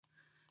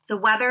The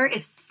weather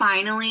is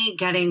finally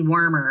getting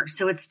warmer,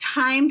 so it's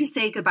time to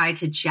say goodbye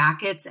to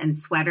jackets and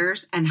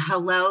sweaters and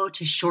hello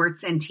to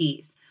shorts and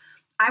tees.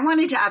 I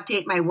wanted to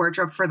update my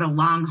wardrobe for the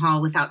long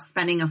haul without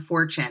spending a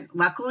fortune.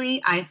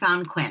 Luckily, I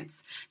found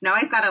Quince. Now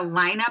I've got a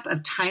lineup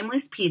of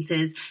timeless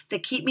pieces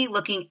that keep me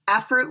looking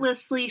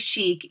effortlessly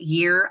chic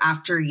year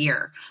after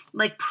year,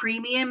 like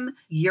premium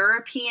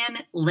European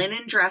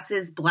linen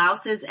dresses,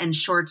 blouses, and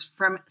shorts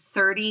from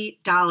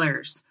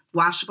 $30.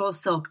 Washable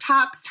silk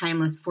tops,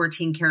 timeless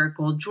 14-karat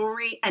gold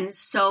jewelry, and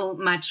so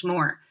much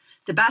more.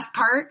 The best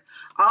part?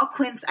 All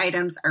Quince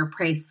items are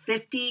priced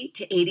 50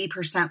 to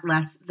 80%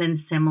 less than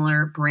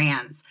similar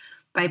brands.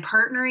 By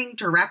partnering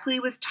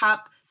directly with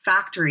top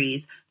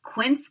factories,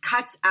 Quince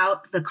cuts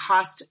out the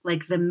cost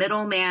like the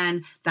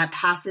middleman that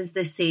passes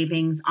the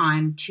savings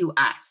on to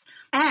us.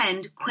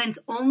 And Quince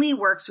only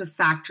works with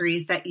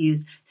factories that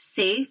use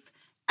safe,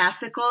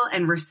 ethical,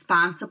 and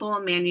responsible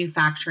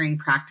manufacturing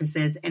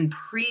practices and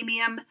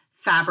premium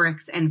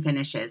fabrics and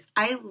finishes.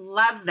 I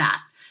love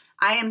that.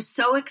 I am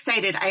so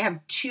excited. I have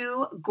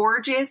 2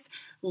 gorgeous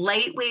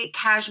lightweight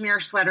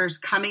cashmere sweaters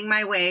coming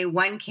my way,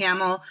 one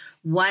camel,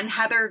 one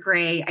heather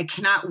gray. I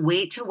cannot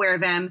wait to wear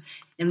them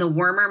in the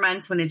warmer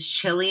months when it's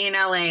chilly in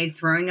LA.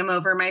 Throwing them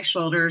over my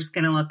shoulders,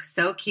 going to look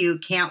so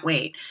cute. Can't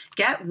wait.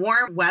 Get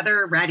warm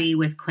weather ready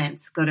with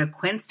Quince. Go to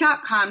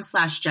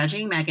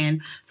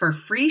quince.com/judgingmegan for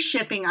free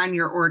shipping on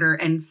your order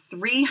and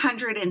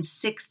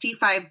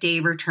 365-day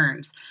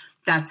returns.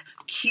 That's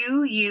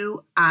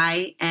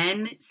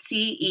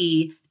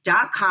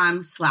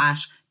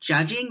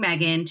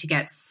QUINCE.com/judgingmegan to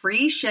get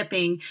free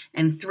shipping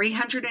and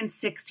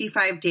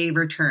 365-day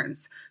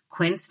returns.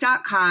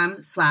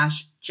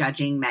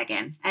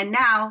 Quince.com/judgingmegan. And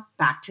now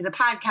back to the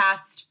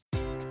podcast.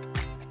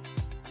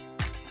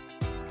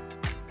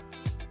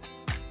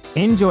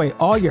 Enjoy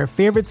all your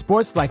favorite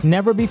sports like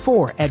never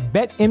before at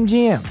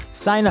BetMGM.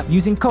 Sign up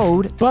using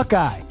code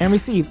Buckeye and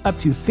receive up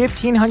to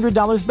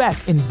 $1,500 back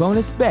in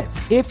bonus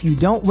bets if you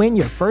don't win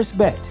your first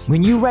bet.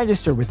 When you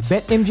register with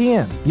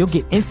BetMGM, you'll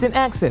get instant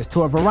access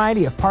to a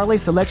variety of parlay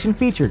selection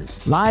features,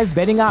 live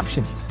betting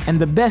options, and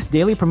the best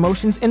daily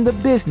promotions in the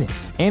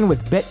business. And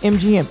with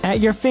BetMGM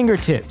at your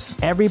fingertips,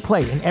 every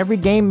play and every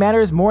game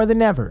matters more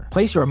than ever.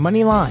 Place your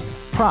money line,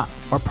 prop,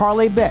 or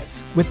parlay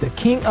bets with the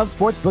king of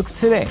sportsbooks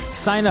today.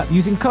 Sign up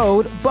using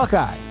code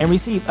Buckeye and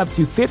receive up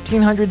to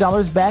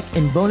 $1,500 back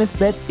in bonus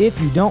bets if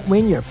you don't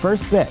win your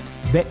first bet.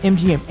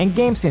 BetMGM and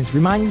GameSense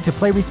remind you to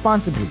play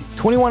responsibly.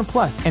 21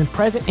 plus and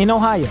present in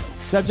Ohio,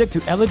 subject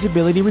to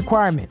eligibility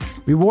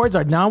requirements. Rewards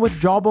are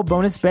non-withdrawable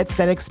bonus bets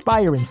that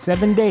expire in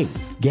 7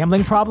 days.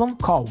 Gambling problem?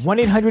 Call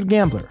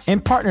 1-800-GAMBLER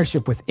in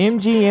partnership with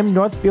MGM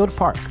Northfield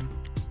Park.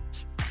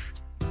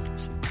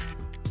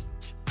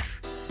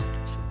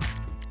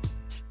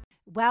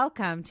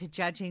 Welcome to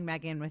Judging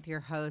Megan with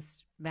your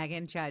host,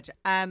 Megan Judge.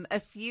 A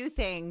few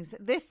things.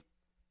 This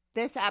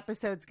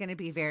episode's going to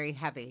be very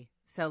heavy.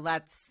 So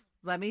let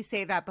me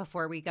say that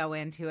before we go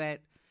into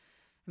it.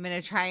 I'm going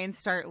to try and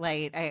start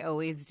late. I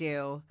always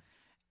do.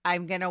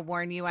 I'm going to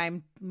warn you,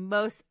 I'm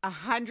most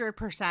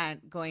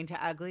 100% going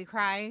to ugly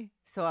cry.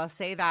 So I'll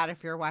say that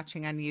if you're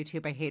watching on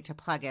YouTube, I hate to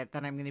plug it,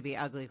 that I'm going to be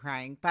ugly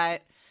crying.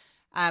 But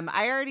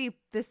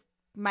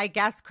my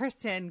guest,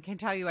 Kristen, can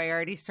tell you I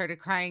already started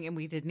crying and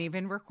we didn't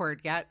even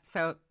record yet.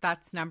 So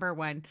that's number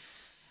one.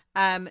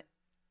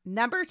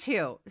 Number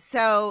two,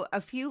 so a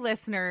few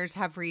listeners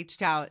have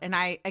reached out and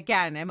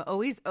I'm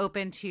always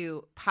open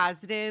to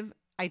positive.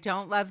 I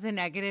don't love the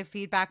negative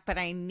feedback, but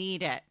I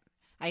need it.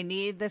 I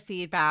need the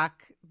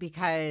feedback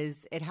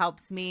because it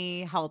helps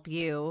me help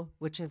you,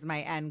 which is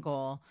my end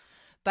goal.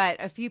 But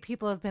a few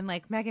people have been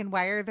like, Megan,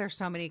 why are there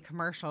so many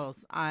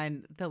commercials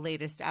on the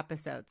latest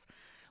episodes?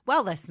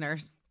 Well,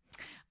 listeners,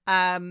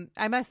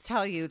 I must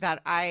tell you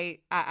that I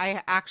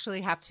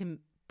actually have to,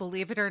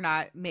 believe it or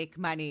not, make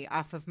money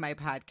off of my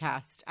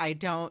podcast.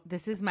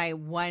 This is my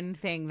one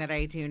thing that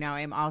I do now.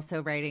 I'm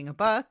also writing a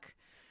book.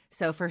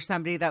 So for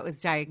somebody that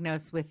was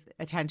diagnosed with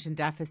attention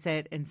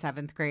deficit in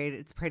 7th grade,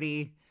 it's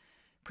pretty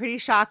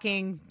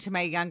shocking to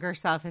my younger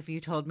self if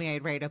you told me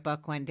I'd write a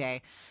book one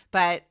day.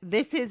 But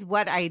this is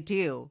what I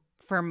do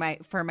for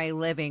my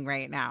living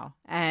right now.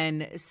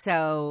 And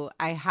so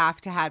I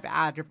have to have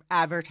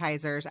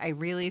advertisers. I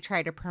really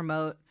try to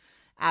promote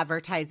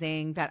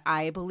advertising that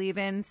I believe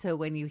in. So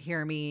when you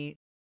hear me,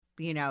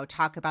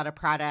 talk about a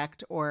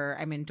product or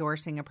I'm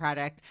endorsing a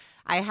product,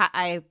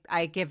 I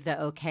give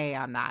the okay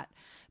on that.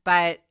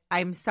 But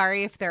I'm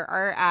sorry if there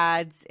are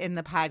ads in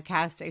the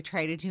podcast. I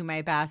try to do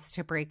my best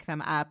to break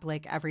them up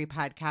like every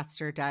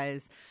podcaster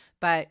does.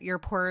 But your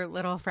poor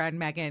little friend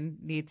Megan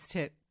needs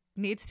to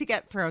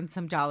get thrown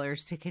some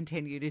dollars to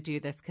continue to do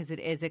this because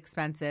it is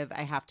expensive.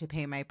 I have to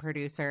pay my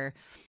producer.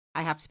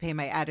 I have to pay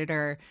my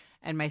editor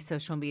and my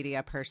social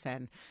media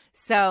person.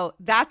 So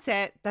that's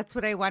it. That's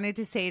what I wanted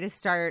to say to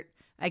start.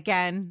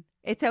 Again,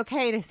 it's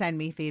okay to send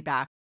me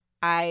feedback.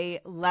 I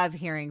love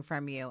hearing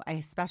from you. I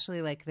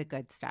especially like the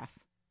good stuff,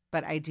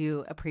 but I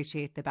do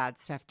appreciate the bad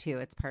stuff too.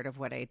 It's part of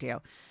what I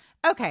do.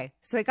 Okay,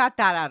 so I got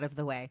that out of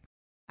the way.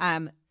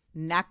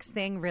 Next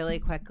thing really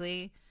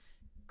quickly,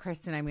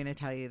 Kristen, I'm going to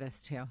tell you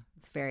this too.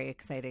 It's very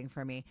exciting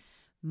for me.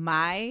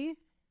 My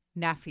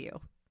nephew,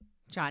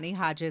 Johnny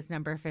Hodges,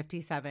 number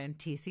 57,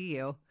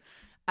 TCU.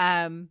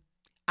 I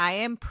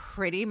am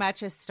pretty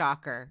much a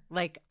stalker.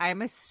 Like,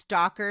 I'm a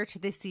stalker to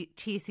the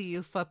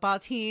TCU football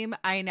team.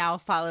 I now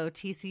follow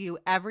TCU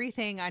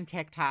everything on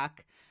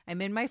TikTok.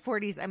 I'm in my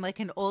 40s. I'm like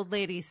an old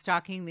lady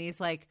stalking these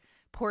like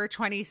poor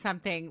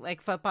 20-something like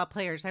football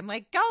players. I'm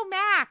like, go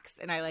Max.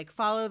 And I like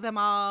follow them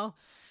all.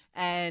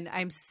 And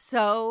I'm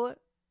so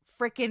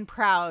freaking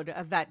proud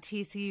of that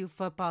TCU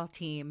football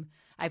team.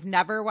 I've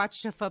never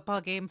watched a football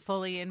game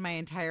fully in my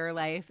entire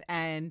life.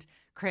 And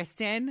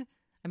Kristen,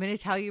 I'm going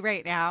to tell you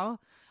right now,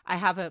 I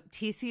have a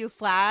TCU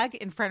flag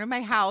in front of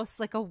my house,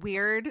 like a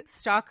weird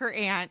stalker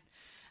aunt.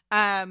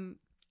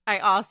 I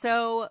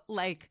also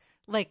like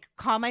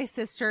call my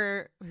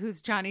sister,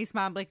 who's Johnny's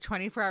mom, like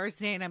 24 hours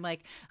a day. And I'm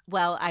like,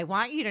 well, I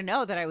want you to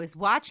know that I was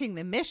watching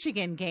the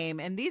Michigan game.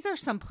 And these are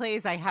some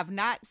plays I have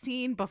not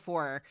seen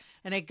before.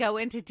 And I go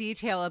into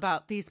detail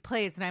about these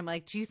plays. And I'm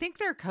like, do you think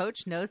their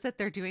coach knows that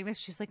they're doing this?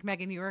 She's like,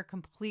 Megan, you are a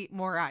complete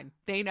moron.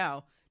 They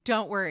know.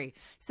 Don't worry.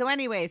 So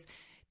anyways,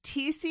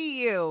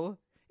 TCU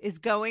is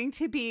going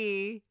to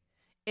be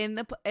in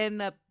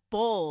a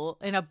bowl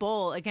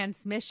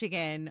against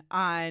Michigan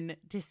on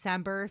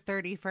December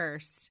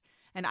 31st.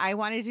 And I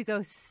wanted to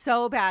go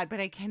so bad,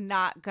 but I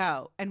cannot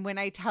go. And when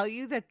I tell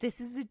you that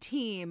this is a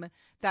team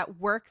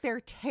that worked their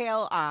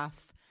tail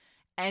off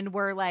and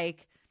were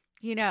like,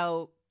 you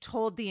know,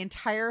 told the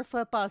entire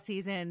football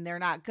season they're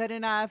not good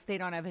enough, they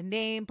don't have a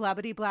name, blah,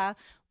 blah, blah.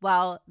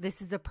 Well,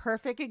 this is a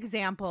perfect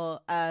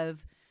example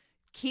of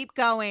keep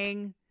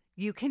going,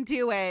 you can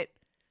do it.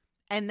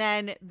 And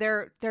then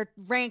they're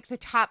ranked the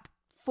top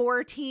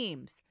 4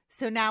 teams.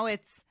 So now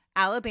it's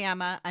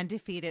Alabama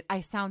undefeated.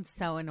 I sound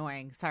so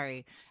annoying.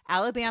 Sorry.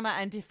 Alabama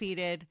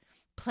undefeated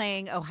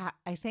playing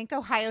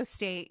Ohio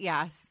State.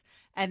 Yes.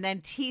 And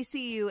then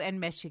TCU and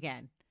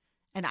Michigan.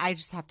 And I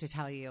just have to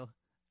tell you,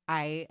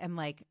 I am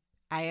like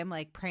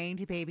praying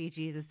to baby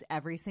Jesus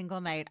every single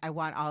night. I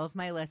want all of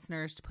my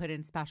listeners to put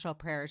in special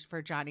prayers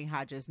for Johnny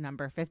Hodges,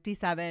 number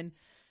 57,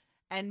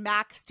 and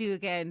Max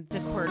Duggan, the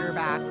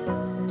quarterback,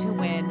 to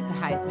win the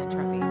Heisman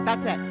Trophy.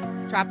 That's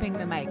it. Dropping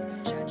the mic.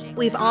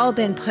 We've all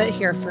been put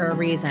here for a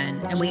reason,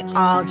 and we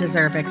all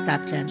deserve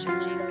acceptance.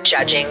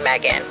 Judging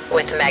Megan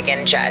with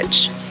Megan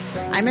Judge.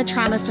 I'm a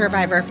trauma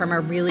survivor from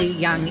a really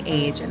young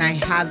age, and I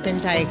have been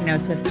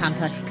diagnosed with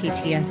complex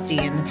PTSD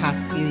in the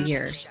past few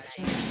years.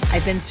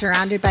 I've been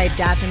surrounded by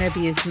death and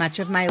abuse much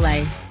of my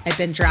life. I've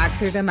been dragged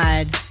through the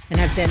mud and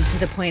have been to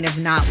the point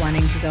of not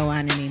wanting to go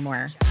on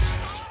anymore.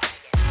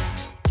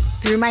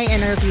 Through my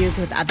interviews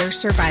with other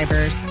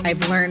survivors,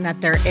 I've learned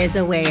that there is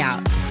a way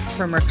out.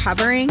 From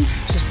recovering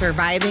to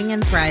surviving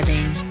and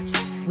thriving,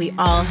 we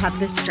all have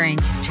the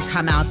strength to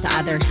come out the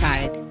other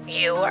side.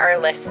 You are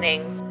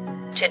listening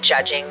to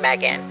Judging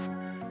Megan.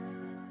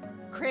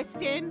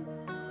 Kristen,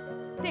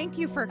 thank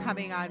you for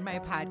coming on my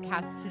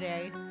podcast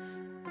today.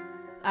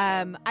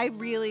 I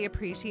really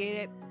appreciate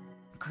it.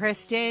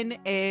 Kristen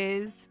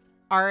is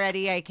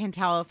already, I can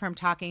tell from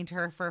talking to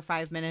her for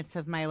 5 minutes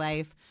of my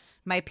life,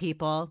 my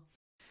people.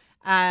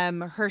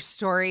 Her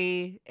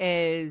story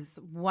is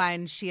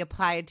one, she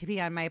applied to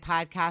be on my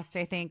podcast,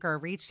 I think, or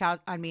reached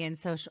out on me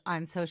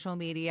on social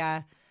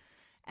media.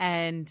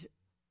 And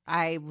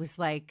I was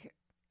like,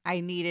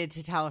 I needed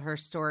to tell her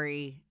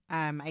story.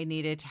 I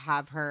needed to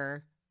have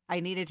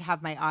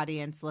my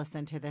audience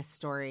listen to this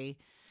story.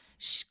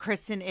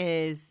 Kristen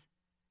is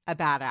a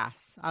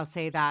badass. I'll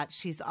say that.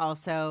 She's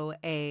also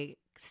a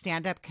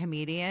stand-up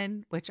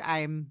comedian, which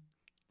I'm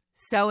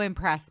so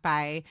impressed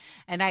by.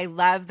 And I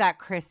love that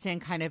Kristen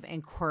kind of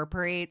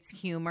incorporates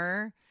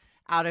humor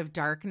out of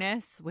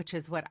darkness, which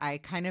is what I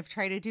kind of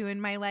try to do in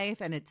my life.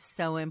 And it's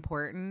so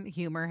important.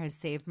 Humor has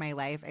saved my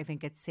life. I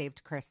think it's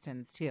saved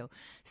Kristen's too.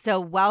 So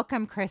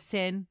welcome,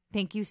 Kristen.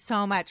 Thank you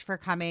so much for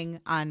coming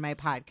on my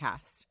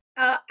podcast.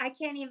 I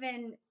can't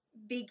even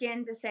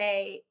begin to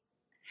say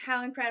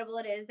how incredible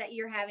it is that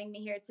you're having me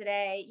here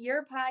today.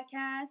 Your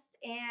podcast,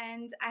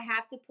 and I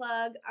have to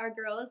plug our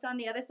girls on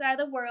the other side of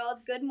the world.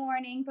 Good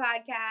Morning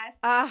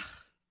podcast.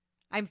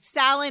 I'm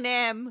selling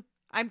him.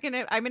 I'm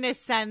gonna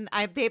send.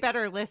 They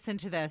better listen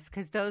to this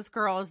because those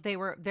girls,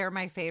 they're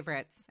my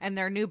favorites, and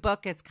their new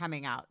book is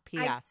coming out.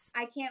 P.S.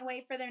 I can't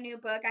wait for their new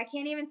book. I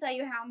can't even tell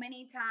you how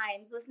many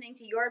times listening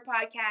to your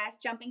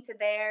podcast, jumping to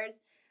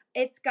theirs,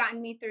 it's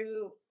gotten me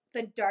through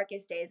the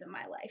darkest days of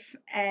my life,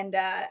 and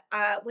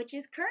which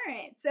is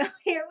current. So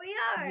here we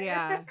are.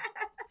 Yeah.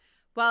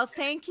 Well,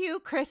 thank you,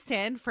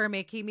 Kristen, for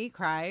making me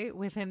cry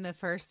within the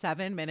first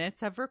 7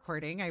 minutes of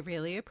recording. I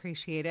really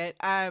appreciate it.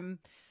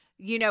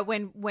 You know,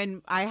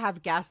 when I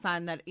have guests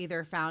on that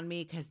either found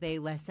me because they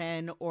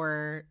listen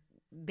or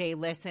they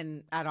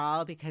listen at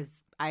all because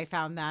I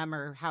found them,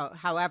 or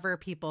however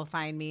people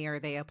find me or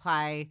they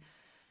apply,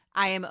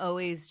 I am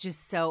always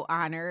just so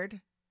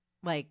honored.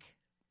 Like,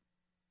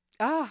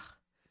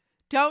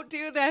 don't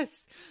do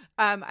this.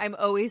 I'm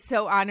always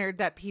so honored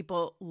that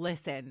people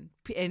listen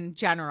in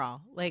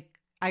general. Like,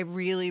 I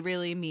really,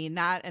 really mean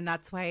that. And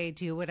that's why I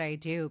do what I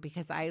do,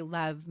 because I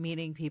love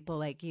meeting people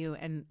like you.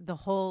 And the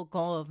whole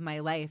goal of my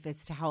life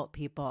is to help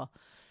people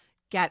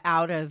get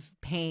out of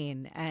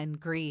pain and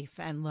grief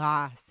and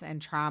loss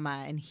and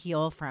trauma and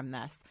heal from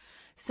this.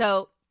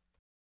 So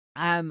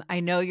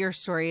I know your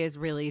story is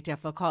really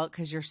difficult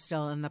because you're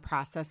still in the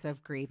process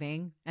of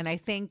grieving. And I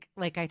think,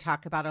 like I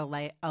talk about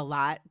a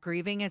lot,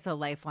 grieving is a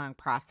lifelong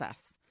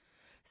process.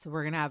 So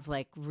we're going to have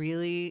like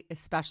really,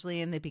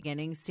 especially in the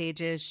beginning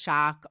stages,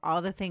 shock,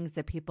 all the things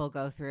that people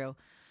go through.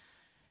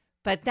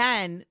 But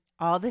then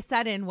all of a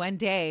sudden, one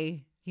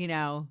day, you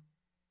know,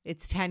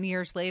 it's 10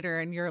 years later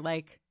and you're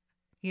like,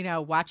 you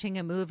know, watching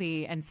a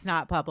movie and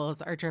snot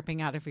bubbles are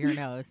dripping out of your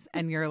nose.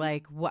 And you're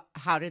like, what,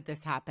 how did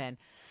this happen?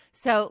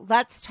 So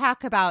let's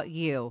talk about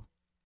you.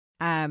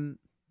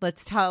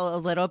 Let's tell a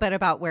little bit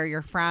about where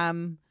you're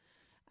from.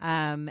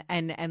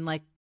 And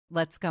like,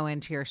 let's go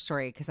into your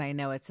story because I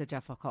know it's a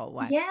difficult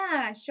one.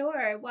 Yeah,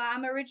 sure. Well,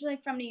 I'm originally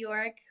from New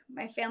York.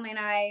 My family and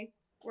I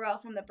were all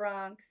from the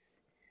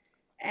Bronx.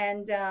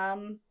 And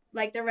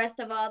like the rest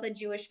of all the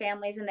Jewish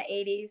families in the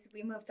 80s,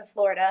 we moved to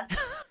Florida.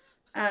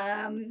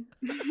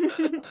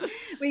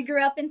 We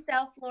grew up in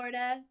South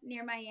Florida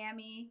near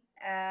Miami.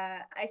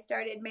 I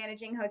started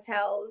managing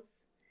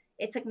hotels.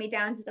 It took me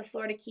down to the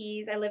Florida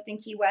Keys. I lived in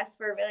Key West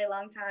for a really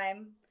long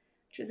time,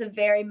 which was a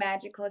very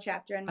magical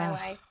chapter in my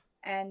life.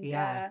 And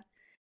yeah.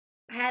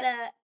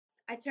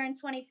 I turned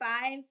 25.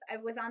 I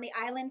was on the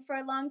island for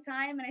a long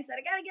time and I said,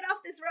 I got to get off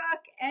this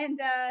rock.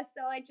 And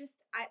so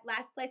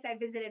last place I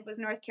visited was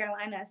North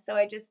Carolina. So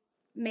I just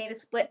made a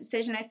split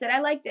decision. I said,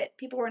 I liked it.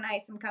 People were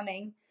nice. I'm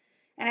coming.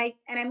 And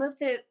I moved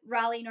to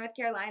Raleigh, North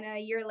Carolina. A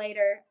year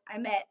later, I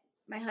met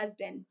my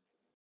husband.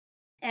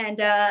 And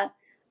a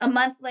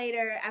month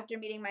later, after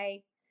meeting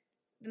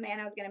the man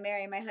I was going to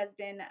marry, my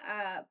husband,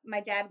 my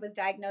dad was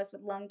diagnosed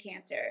with lung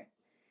cancer.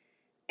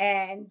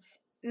 And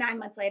 9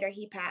 months later,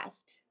 he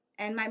passed.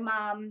 And my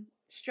mom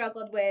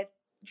struggled with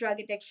drug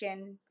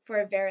addiction for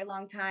a very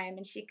long time.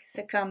 And she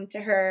succumbed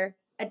to her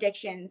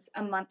addictions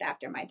a month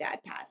after my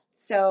dad passed.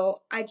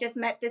 So I just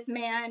met this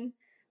man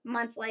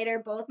months later.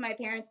 Both my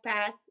parents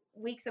passed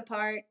weeks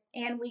apart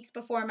and weeks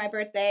before my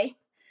birthday.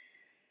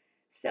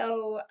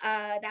 So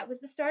that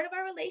was the start of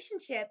our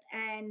relationship.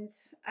 And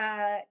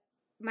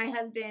my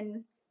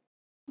husband,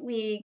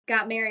 we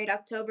got married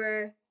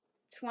October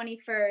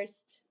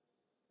 21st.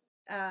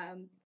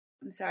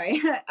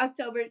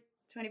 October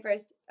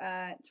 21st,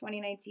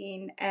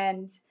 2019.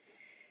 And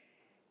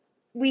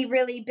we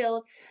really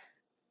built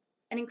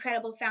an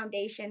incredible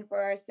foundation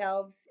for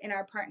ourselves in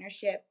our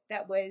partnership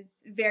that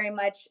was very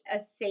much a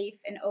safe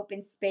and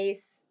open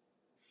space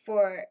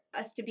for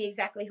us to be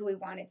exactly who we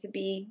wanted to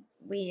be.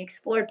 We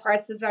explored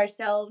parts of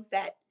ourselves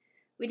that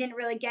we didn't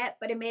really get,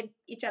 but it made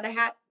each other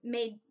happy,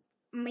 made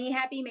me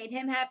happy, made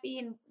him happy,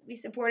 and we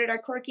supported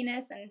our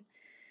quirkiness. And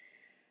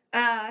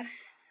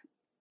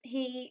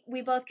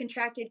we both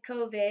contracted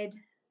COVID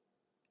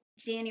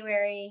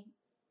January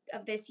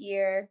of this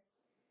year,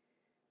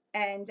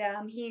 and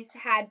he's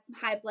had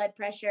high blood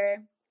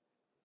pressure.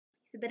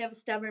 He's a bit of a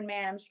stubborn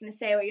man. I'm just going to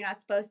say what you're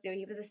not supposed to.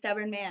 He was a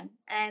stubborn man,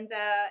 and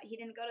he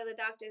didn't go to the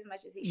doctor as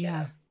much as he should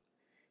have.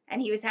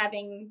 And he was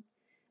having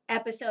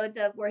episodes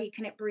of where he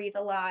couldn't breathe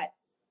a lot.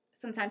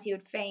 Sometimes he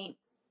would faint,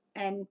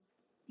 and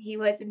he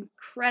was an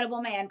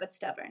incredible man, but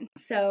stubborn.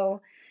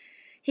 So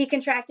he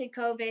contracted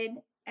COVID,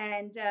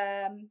 and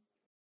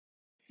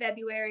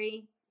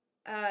February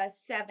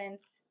 7th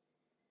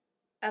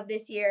of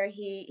this year,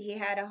 he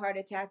had a heart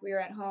attack. We were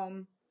at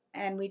home,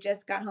 and we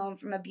just got home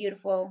from a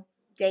beautiful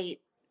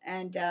date,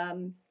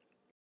 and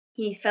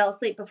he fell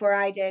asleep before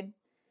I did.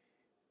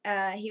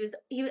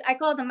 I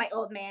called him my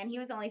old man. He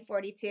was only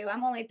 42.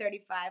 I'm only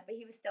 35, but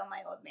he was still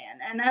my old man.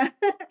 And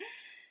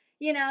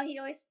you know, he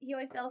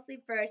always fell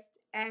asleep first,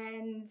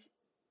 and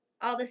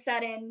all of a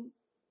sudden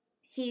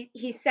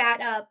he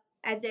sat up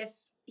as if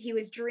he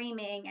was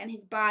dreaming, and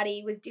his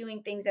body was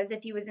doing things as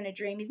if he was in a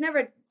dream. He's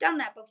never done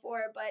that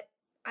before, but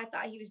I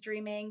thought he was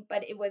dreaming,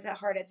 but it was a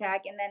heart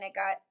attack. And then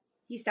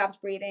he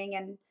stopped breathing,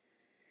 and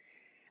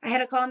I had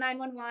to call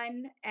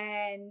 911,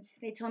 and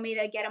they told me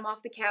to get him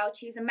off the couch.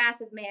 He was a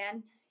massive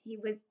man. He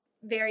was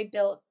very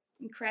built,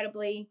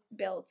 incredibly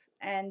built.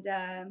 And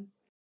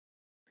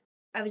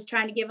I was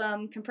trying to give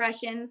him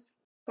compressions.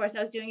 Of course,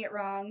 I was doing it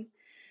wrong,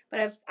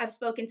 but I've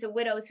spoken to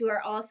widows who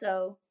are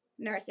also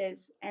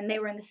nurses, and they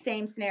were in the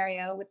same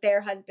scenario with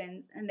their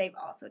husbands, and they've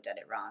also done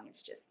it wrong.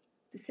 It's just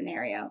the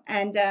scenario.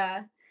 And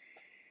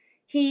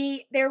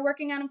they were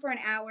working on him for an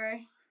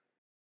hour.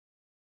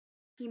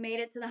 He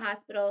made it to the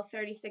hospital.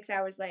 36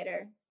 hours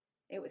later,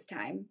 it was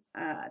time.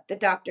 The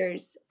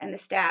doctors and the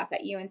staff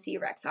at UNC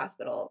Rex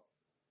Hospital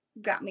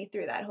got me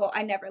through that whole.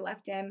 I never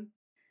left him.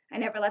 I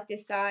never left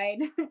his side.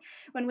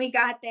 When we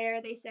got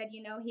there, they said,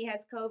 he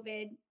has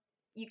COVID.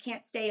 You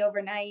can't stay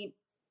overnight.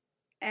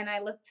 And I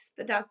looked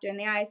the doctor in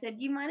the eye. I said,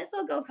 you might as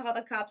well go call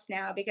the cops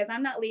now, because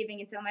I'm not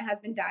leaving until my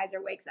husband dies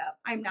or wakes up.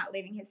 I'm not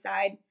leaving his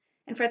side.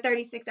 And for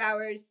 36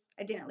 hours,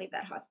 I didn't leave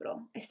that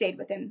hospital. I stayed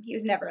with him. He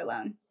was never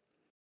alone.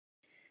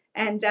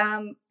 And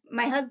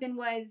my husband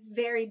was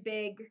very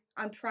big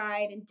on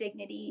pride and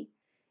dignity,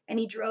 and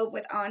he drove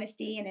with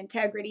honesty and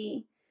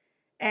integrity.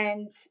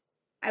 And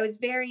I was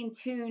very in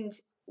tuned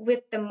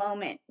with the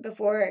moment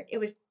before it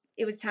was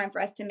time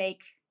for us to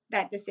make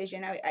that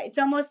decision. It's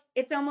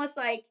almost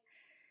like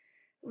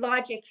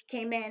logic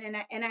came in,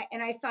 and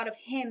I thought of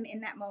him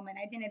in that moment.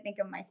 I didn't think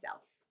of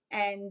myself.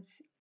 And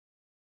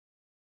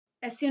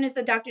as soon as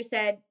the doctor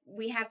said,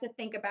 we have to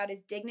think about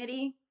his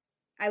dignity,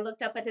 I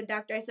looked up at the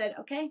doctor. I said,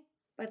 okay,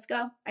 let's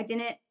go.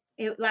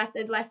 It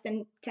lasted less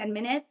than 10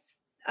 minutes.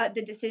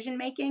 The decision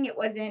making, it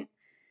wasn't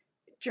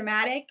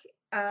dramatic.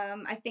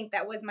 I think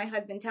that was my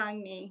husband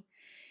telling me.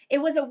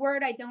 It was a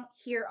word I don't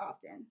hear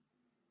often,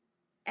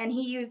 and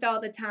he used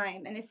all the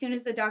time. And as soon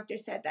as the doctor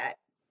said that,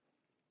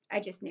 I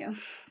just knew.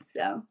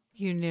 So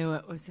you knew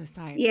it was a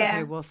sign. Yeah.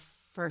 Okay, well,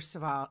 first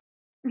of all,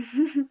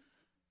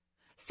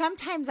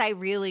 sometimes I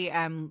really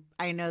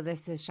I know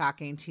this is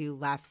shocking to you,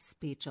 left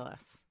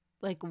speechless,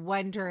 like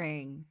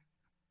wondering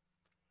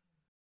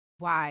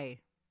why.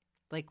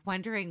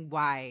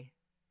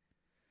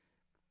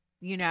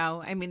 You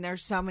know, I mean,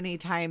 there's so many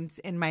times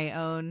in my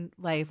own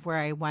life where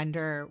I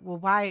wonder, well,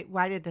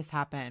 why did this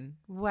happen?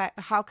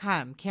 How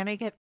come? Can I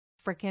get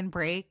freaking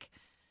break?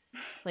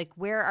 Like,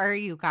 where are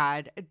you,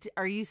 God?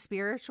 Are you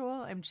spiritual?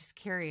 I'm just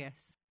curious.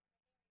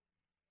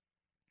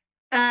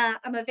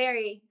 I'm a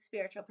very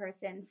spiritual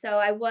person. So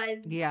I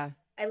lived,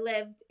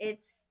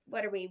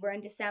 we're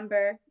in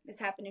December. This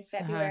happened in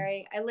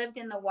February. I lived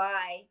in the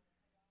Y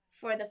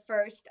for the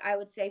first, I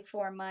would say,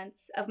 4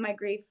 months of my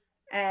grief.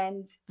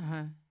 And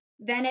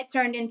then it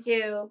turned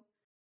into,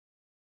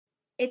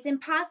 it's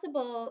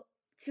impossible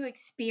to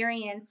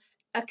experience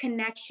a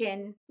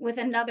connection with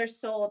another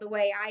soul the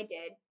way I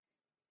did.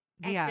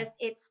 And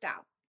it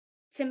stopped.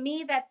 To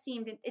me,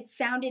 it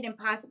sounded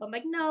impossible. I'm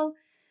like, no,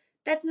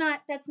 that's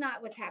not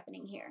what's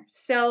happening here.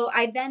 So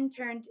I then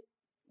turned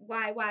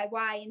why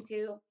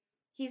into,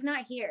 he's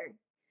not here.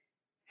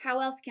 How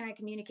else can I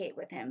communicate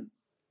with him?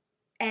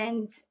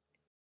 And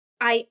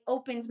I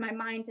opened my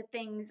mind to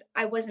things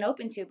I wasn't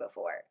open to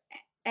before.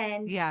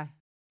 And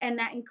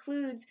that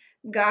includes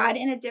God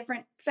in a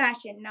different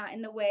fashion, not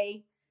in the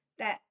way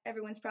that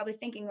everyone's probably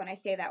thinking when I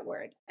say that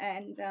word.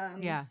 And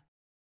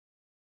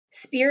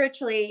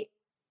spiritually,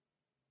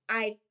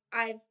 I've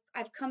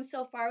come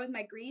so far with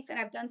my grief, and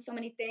I've done so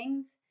many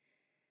things,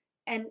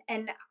 and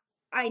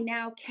I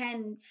now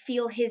can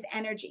feel his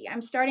energy.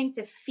 I'm starting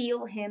to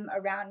feel him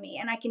around me,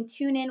 and I can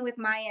tune in with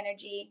my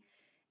energy,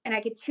 and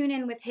I can tune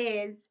in with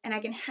his, and I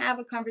can have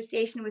a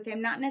conversation with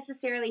him, not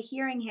necessarily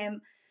hearing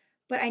him,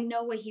 but I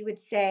know what he would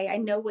say. I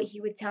know what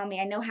he would tell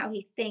me. I know how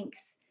he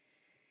thinks.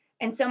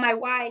 And so my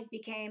whys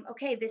became,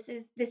 okay, this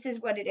is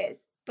what it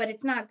is, but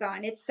it's not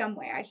gone. It's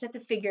somewhere. I just have to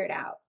figure it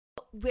out.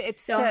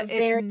 It's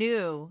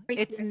new.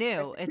 It's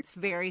new. It's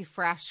very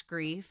fresh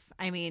grief.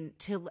 I mean,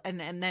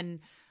 and then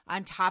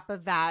on top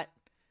of that,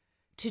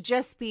 to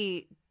just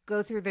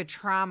go through the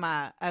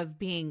trauma of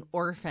being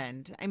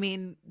orphaned. I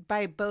mean,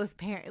 by both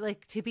parents,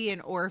 like to be an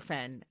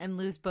orphan and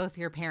lose both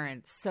your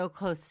parents so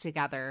close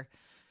together.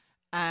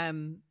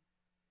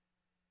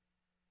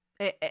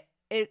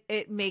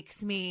 It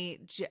makes me,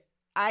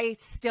 I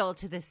still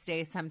to this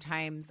day,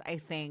 sometimes I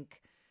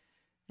think,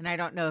 and I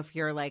don't know if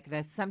you're like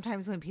this,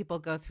 sometimes when people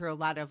go through a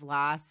lot of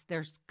loss,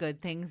 there's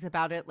good things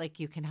about it, like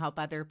you can help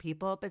other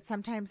people. But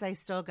sometimes I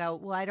still go,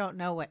 well, I don't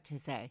know what to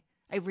say.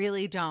 I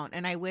really don't.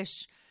 And I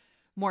wish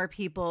more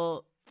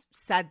people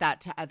said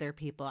that to other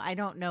people. I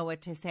don't know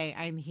what to say.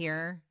 I'm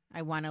here.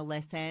 I want to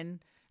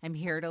listen. I'm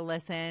here to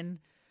listen,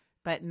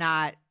 but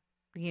not,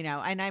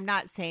 and I'm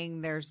not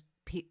saying there's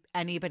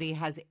anybody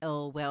has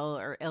ill will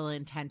or ill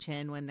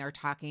intention when they're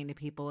talking to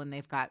people when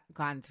they've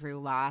gone through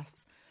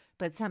loss.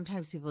 But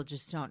sometimes people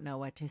just don't know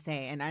what to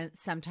say. And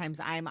sometimes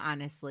I'm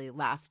honestly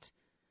left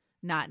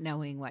not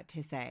knowing what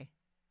to say,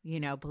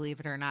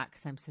 believe it or not,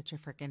 because I'm such a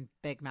freaking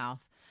big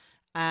mouth.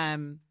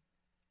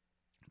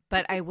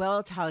 But I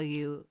will tell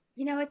you,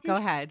 go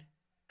ahead.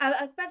 I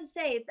was about to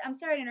say, I'm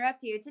sorry to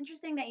interrupt you. It's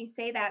interesting that you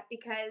say that,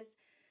 because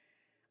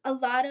a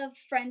lot of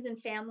friends and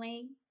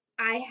family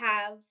I've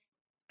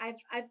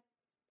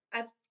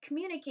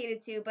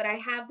communicated to, but I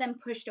have them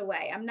pushed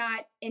away. I'm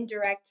not in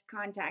direct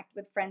contact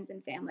with friends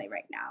and family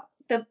right now.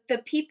 The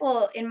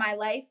people in my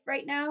life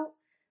right now,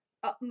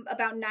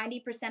 about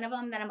 90% of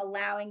them that I'm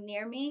allowing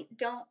near me,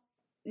 don't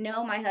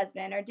know my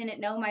husband or didn't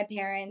know my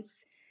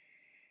parents.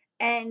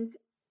 And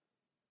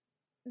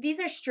these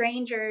are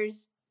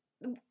strangers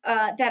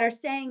that are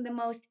saying the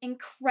most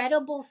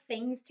incredible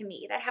things to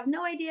me that have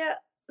no idea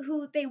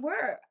who they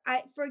were.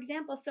 For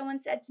example, someone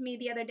said to me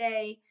the other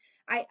day,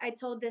 I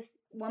told this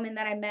woman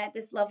that I met,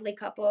 this lovely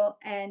couple,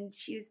 and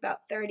she was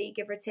about 30,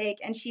 give or take.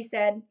 And she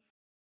said,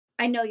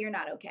 I know you're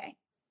not okay.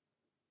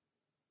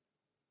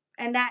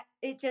 And that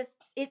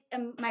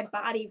my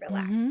body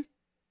relaxed. Mm-hmm.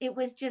 It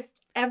was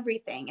just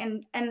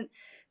everything. And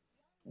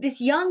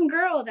this young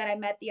girl that I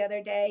met the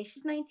other day,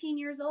 she's 19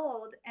 years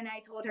old. And I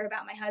told her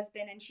about my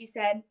husband, and she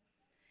said,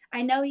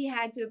 I know he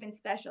had to have been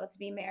special to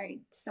be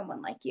married to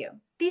someone like you.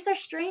 These are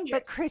strangers.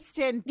 But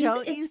Kristen,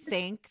 don't you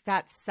think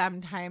that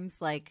sometimes,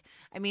 like,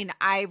 I mean,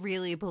 I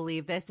really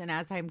believe this, and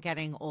as I'm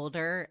getting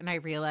older and I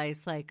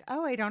realize, like,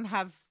 oh, I don't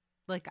have,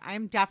 like,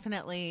 I'm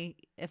definitely,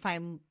 if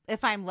I'm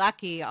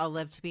lucky, I'll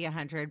live to be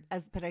 100.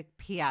 But a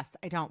P.S.,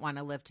 I don't want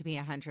to live to be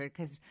 100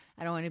 because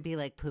I don't want to be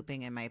like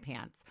pooping in my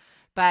pants.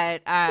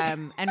 But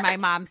and my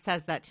mom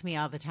says that to me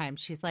all the time.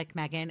 She's like,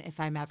 Megan, if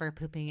I'm ever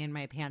pooping in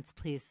my pants,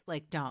 please,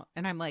 like, don't.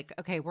 And I'm like,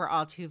 okay, we're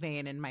all too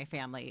vain in my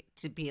family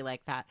to be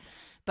like that.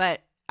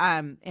 But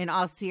in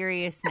all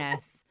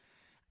seriousness,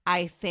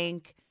 I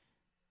think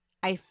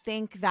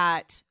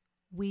that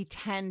we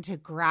tend to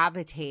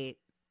gravitate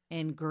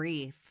in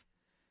grief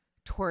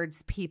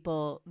towards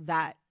people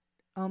that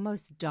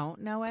almost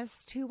don't know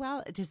us too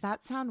well. Does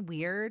that sound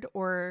weird?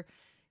 Or,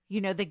 you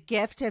know, the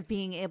gift of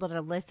being able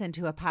to listen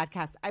to a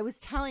podcast. I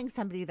was telling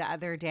somebody the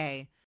other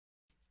day,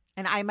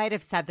 and I might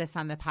have said this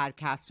on the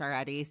podcast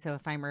already, so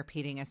if I'm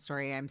repeating a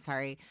story, I'm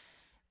sorry.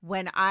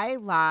 When I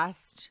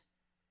lost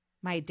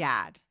my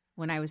dad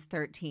when I was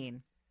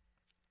 13,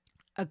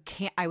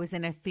 I was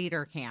in a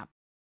theater camp,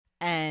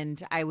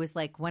 and I was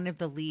like one of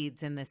the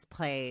leads in this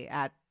play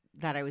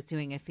that I was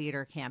doing a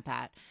theater camp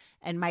at.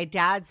 And my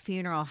dad's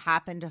funeral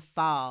happened to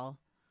fall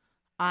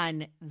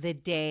on the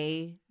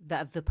day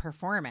of the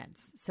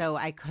performance. So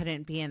I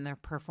couldn't be in the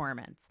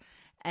performance.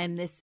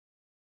 And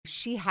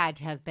she had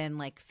to have been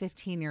like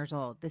 15 years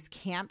old. This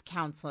camp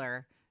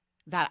counselor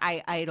that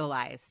I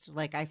idolized.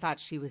 Like, I thought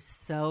she was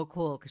so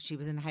cool because she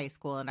was in high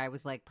school and I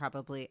was like I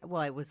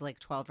was like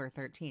 12 or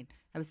 13.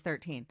 I was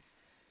 13.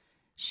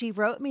 She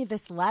wrote me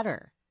this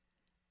letter.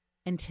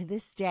 And to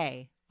this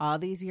day, all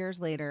these years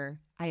later,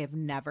 I have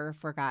never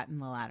forgotten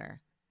the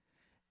letter.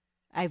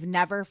 I've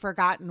never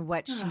forgotten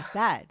what she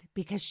said,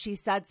 because she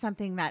said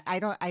something that I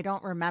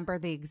don't remember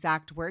the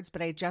exact words,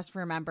 but I just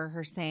remember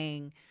her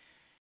saying,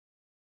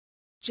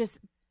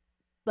 just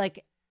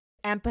like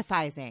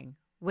empathizing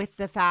with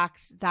the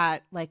fact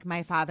that like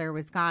my father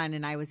was gone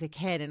and I was a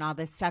kid and all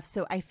this stuff.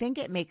 So I think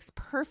it makes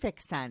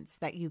perfect sense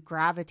that you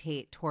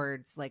gravitate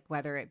towards, like,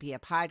 whether it be a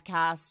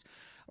podcast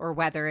or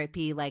whether it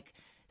be like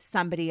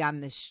somebody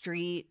on the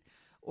street,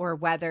 or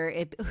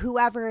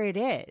whoever it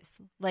is,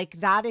 like,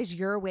 that is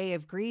your way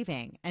of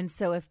grieving. And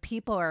so if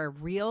people are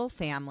real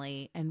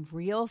family and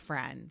real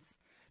friends,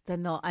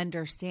 then they'll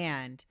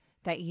understand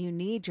that you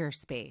need your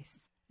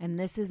space. And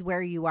this is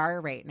where you are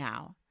right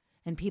now.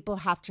 And people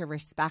have to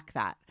respect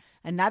that.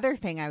 Another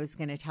thing I was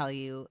going to tell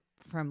you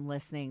from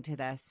listening to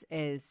this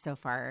is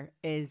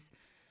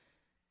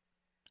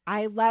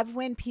I love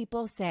when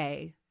people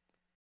say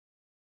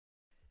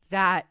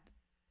that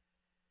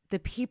the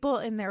people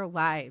in their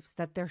lives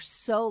that they're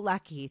so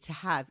lucky to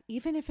have,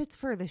 even if it's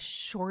for the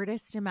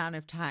shortest amount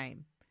of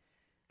time,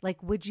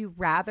 like, would you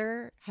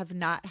rather have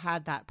not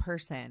had that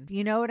person?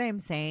 You know what I'm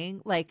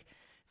saying? Like,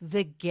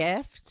 the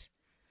gift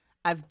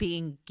of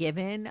being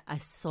given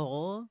a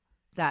soul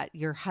that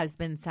your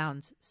husband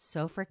sounds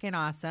so freaking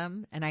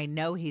awesome. And I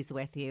know he's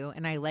with you.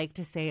 And I like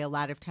to say a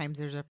lot of times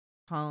there's a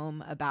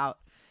poem about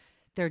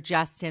they're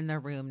just in the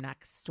room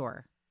next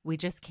door. We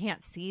just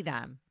can't see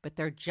them, but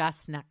they're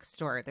just next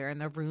door. They're in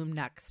the room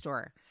next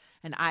door.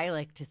 And I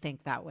like to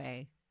think that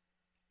way.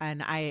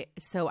 And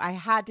so I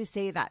had to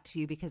say that to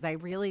you because I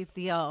really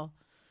feel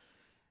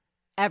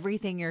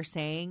everything you're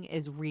saying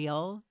is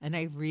real. And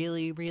I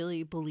really,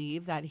 really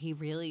believe that he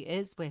really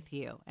is with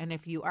you. And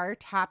if you are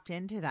tapped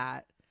into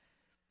that,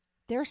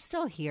 they're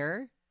still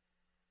here.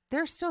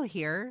 They're still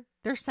here.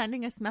 They're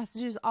sending us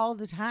messages all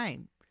the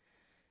time,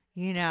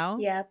 you know?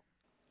 Yeah.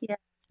 Yeah.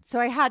 So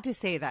I had to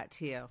say that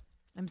to you.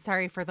 I'm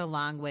sorry for the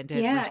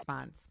long-winded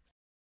response.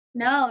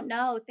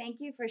 No.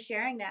 Thank you for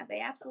sharing that. They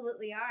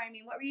absolutely are. I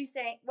mean, what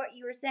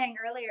you were saying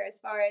earlier, as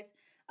far as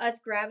us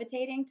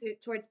gravitating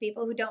towards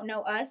people who don't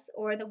know us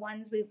or the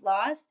ones we've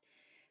lost.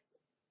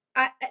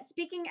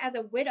 Speaking as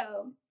a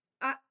widow,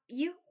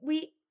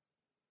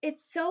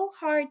 it's so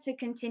hard to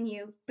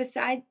continue,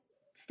 besides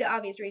the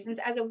obvious reasons,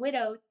 as a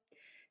widow,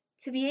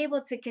 to be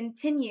able to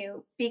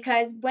continue,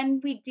 because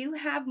when we do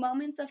have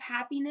moments of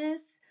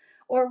happiness,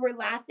 or we're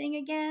laughing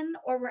again,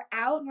 or we're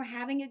out and we're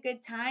having a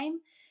good time,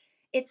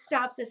 it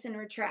stops us in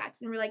our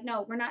tracks. And we're like,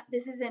 no, we're not,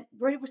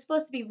 we're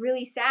supposed to be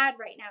really sad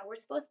right now. We're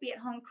supposed to be at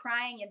home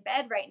crying in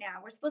bed right now.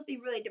 We're supposed to be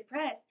really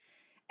depressed.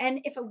 And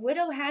if a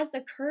widow has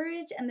the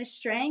courage and the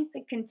strength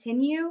to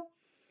continue,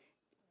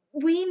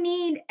 we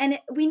need an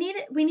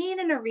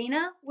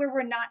arena where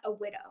we're not a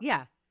widow.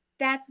 Yeah.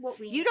 That's what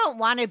we need. You don't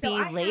want to be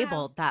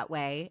labeled that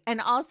way. And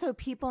also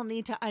people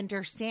need to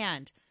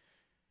understand,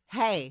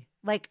 hey,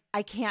 like,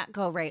 I can't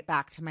go right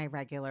back to my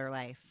regular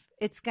life.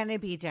 It's going to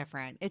be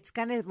different. It's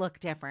going to look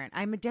different.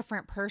 I'm a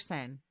different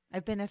person.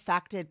 I've been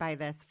affected by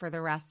this for the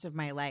rest of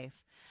my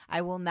life.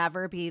 I will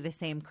never be the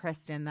same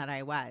Kristen that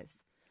I was.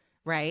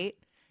 Right.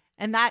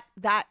 And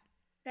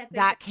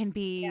that can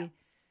be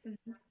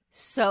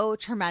so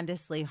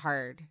tremendously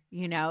hard,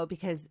 you know,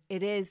 because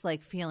it is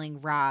like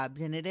feeling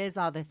robbed, and it is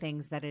all the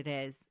things that it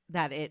is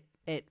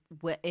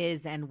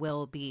and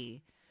will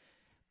be.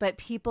 But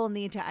people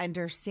need to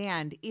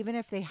understand, even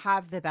if they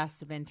have the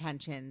best of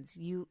intentions,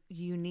 you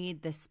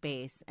need the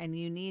space, and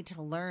you need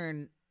to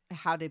learn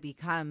how to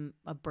become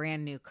a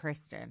brand new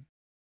Kristen.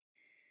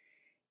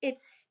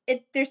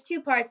 There's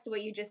two parts to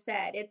what you just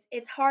said.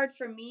 It's hard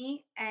for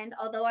me, and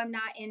although I'm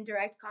not in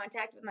direct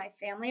contact with my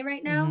family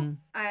right now,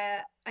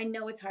 I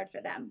know it's hard for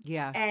them.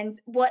 Yeah. And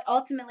what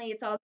ultimately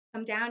it's all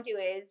come down to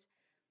is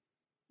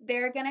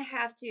they're going to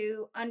have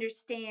to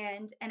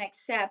understand and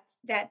accept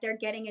that they're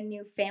getting a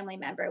new family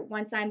member.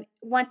 Once I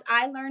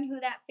learn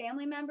who that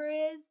family member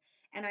is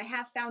and I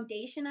have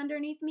foundation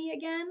underneath me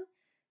again,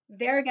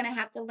 they're going to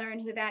have to learn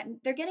who that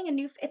they're getting a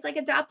new, it's like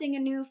adopting a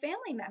new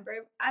family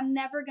member. I'm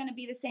never going to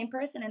be the same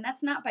person. And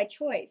that's not by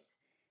choice.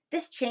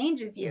 This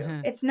changes you.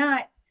 Mm-hmm. It's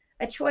not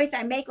a choice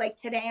I make. Like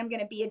today, I'm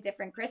going to be a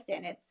different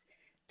Kristen.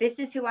 This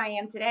is who I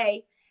am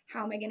today.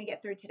 How am I going to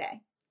get through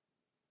today?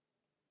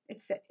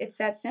 It's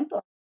that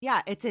simple.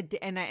 Yeah.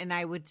 And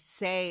I would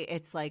say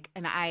it's like,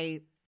 and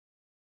I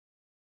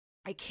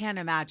can't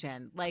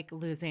imagine like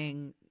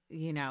losing,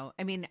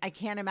 I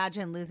can't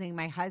imagine losing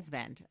my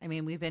husband. I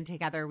mean, we've been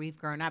together. We've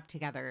grown up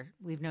together.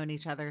 We've known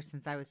each other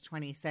since I was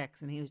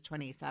 26 and he was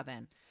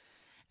 27.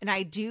 And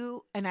I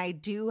do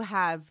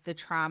have the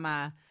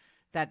trauma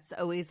that's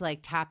always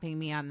like tapping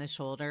me on the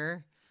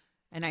shoulder.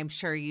 And I'm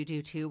sure you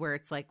do too, where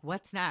it's like,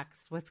 what's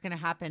next? What's going to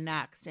happen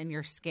next? And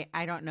you're scared.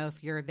 I don't know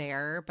if you're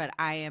there, but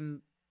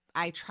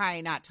I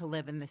try not to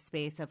live in the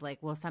space of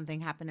like, will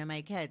something happen to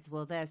my kids?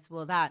 Will this,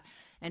 will that?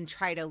 And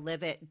try to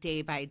live it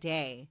day by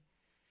day.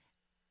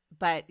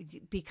 But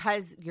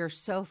because you're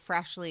so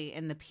freshly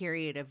in the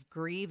period of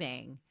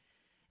grieving,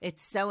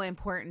 it's so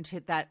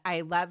important that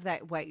I love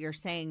that what you're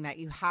saying, that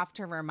you have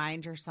to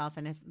remind yourself.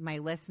 And if my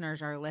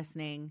listeners are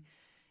listening,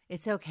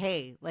 it's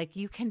okay. Like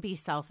you can be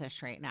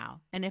selfish right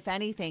now. And if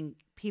anything,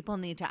 people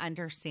need to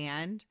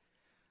understand,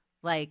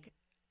 like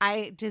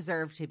I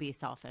deserve to be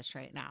selfish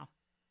right now.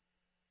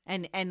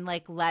 And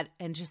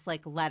just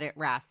let it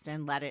rest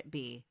and let it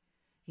be.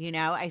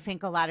 I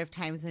think a lot of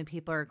times when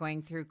people are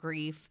going through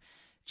grief,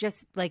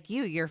 just like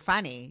you're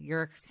funny,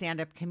 you're a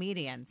stand-up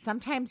comedian.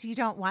 Sometimes you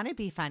don't want to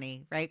be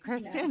funny, right,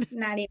 Kristen?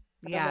 No, not even.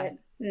 Yeah.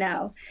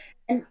 No.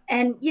 And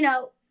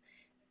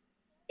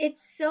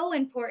it's so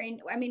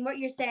important. I mean, what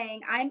you're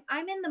saying,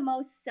 I'm in the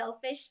most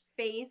selfish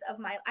phase of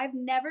I've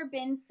never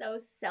been so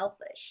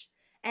selfish.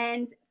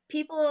 And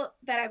people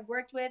that I've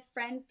worked with,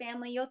 friends,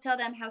 family, you'll tell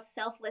them how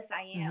selfless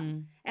I am. Mm-hmm.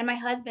 And my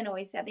husband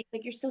always said,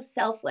 like, you're so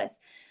selfless.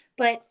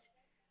 But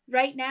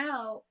right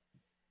now,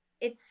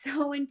 it's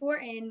so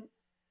important.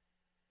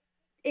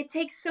 It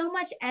takes so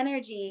much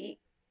energy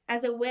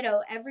as a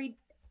widow every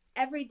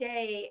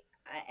day.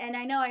 And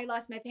I know I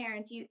lost my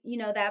parents, you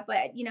know that,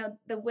 but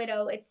the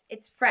widow, it's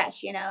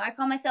fresh, I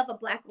call myself a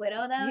black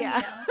widow though.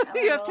 Yeah.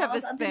 You have to have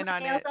a spin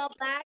on it. All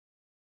black,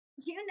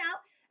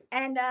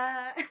 and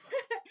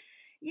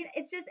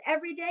it's just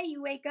every day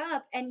you wake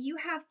up and you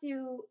have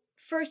to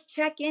first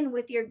check in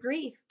with your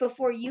grief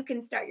before you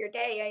can start your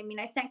day. I mean,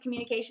 I sent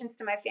communications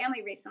to my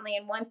family recently,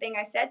 and one thing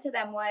I said to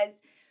them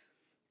was,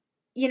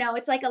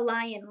 it's like a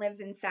lion lives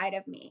inside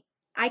of me.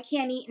 I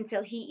can't eat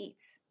until he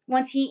eats.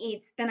 Once he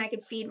eats, then I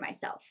could feed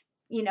myself,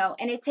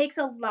 and it takes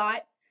a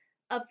lot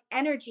of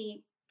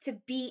energy to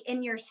be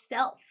in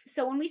yourself.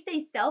 So when we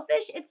say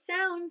selfish,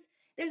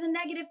 there's a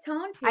negative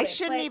tone to it. I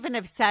shouldn't even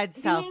have said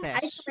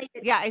selfish.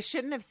 Yeah, I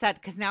shouldn't have said,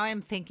 because now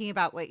I'm thinking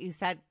about what you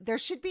said. There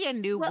should be a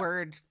new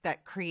word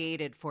that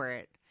created for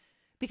it,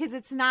 because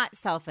it's not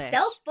selfish.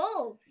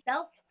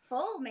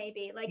 Self-full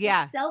maybe. Like,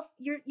 yeah.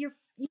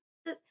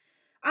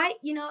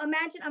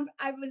 Imagine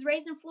I was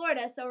raised in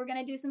Florida, so we're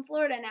going to do some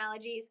Florida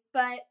analogies,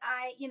 but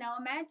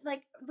imagine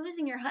like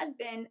losing your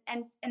husband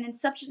and in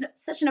such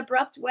an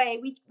abrupt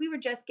way. We were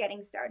just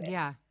getting started.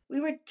 Yeah. We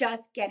were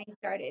just getting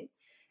started.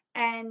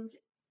 And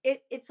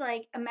it's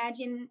like,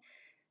 imagine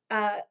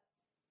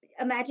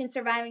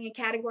surviving a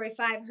Category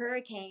 5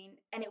 hurricane,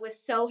 and it was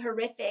so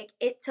horrific.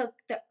 It took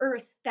the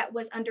earth that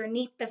was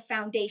underneath the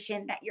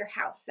foundation that your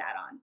house sat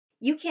on.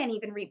 You can't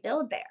even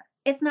rebuild there.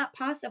 It's not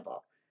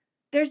possible.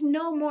 There's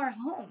no more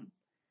home.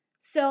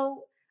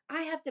 So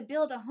I have to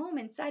build a home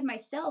inside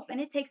myself, and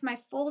it takes my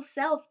full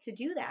self to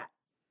do that.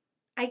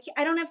 I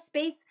don't have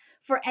space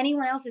for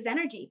anyone else's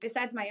energy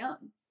besides my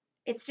own.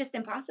 It's just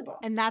impossible.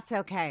 And that's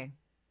okay.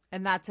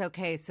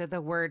 So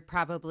the word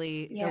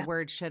the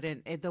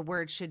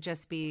word should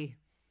just be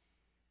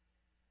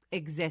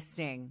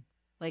existing,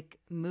 like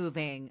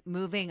moving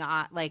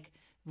on, like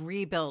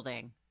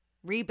rebuilding,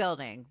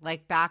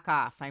 like back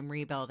off. I'm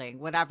rebuilding,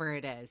 whatever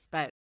it is.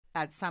 But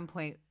at some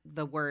point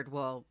the word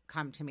will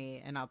come to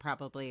me, and I'll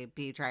probably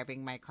be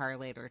driving my car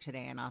later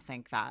today and I'll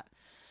think that.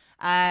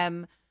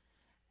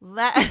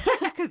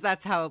 Because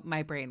that's how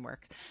my brain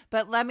works.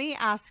 But let me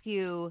ask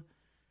you,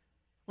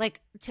 like,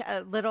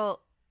 a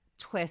little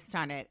twist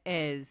on it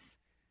is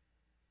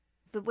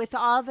with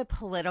all the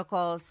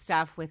political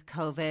stuff with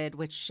COVID,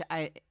 which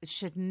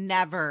should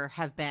never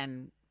have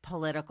been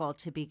political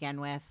to begin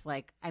with.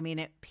 Like, I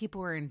mean,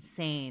 people were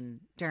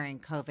insane during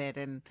COVID,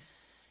 and,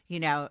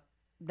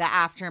 the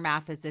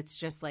aftermath is it's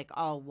just like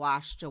all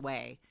washed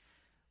away.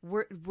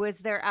 Was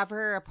there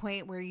ever a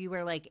point where you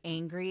were like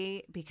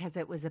angry because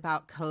it was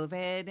about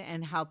COVID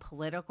and how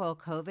political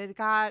COVID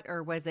got?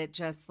 Or was it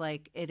just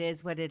like, it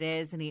is what it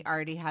is and he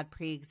already had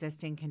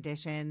pre-existing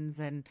conditions?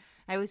 And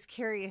I was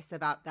curious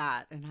about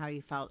that and how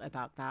you felt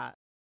about that.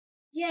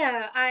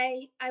 Yeah,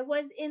 I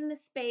was in the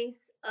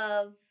space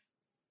of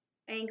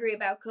angry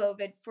about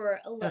COVID for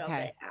a little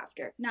bit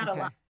after. Not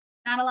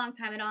a long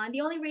time at all. And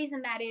the only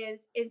reason that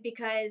is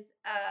because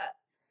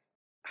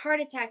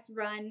heart attacks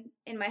run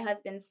in my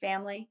husband's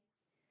family,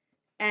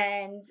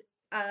 and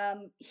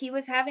he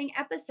was having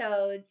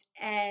episodes,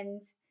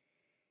 and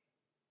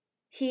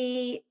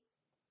he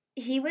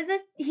was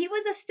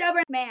a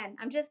stubborn man.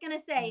 I'm just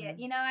gonna say it.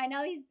 You know, I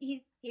know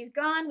he's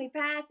gone. We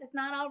passed. It's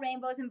not all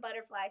rainbows and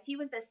butterflies. He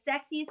was the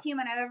sexiest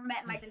human I've ever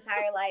met in my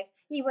entire life.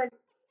 He was,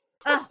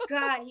 oh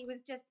God, he was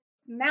just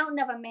mountain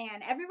of a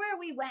man. Everywhere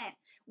we went,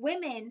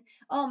 women,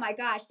 oh my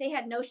gosh, they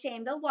had no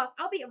shame. They'll walk,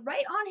 I'll be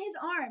right on his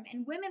arm,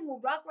 and women will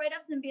walk right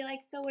up to him and be like,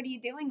 so what are you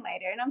doing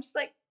later? And I'm just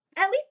like,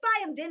 at least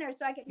buy him dinner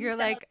so I can. You're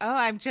like, oh,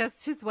 I'm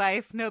just his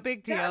wife. No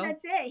big deal. No,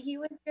 that's it. He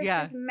was just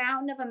this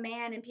mountain of a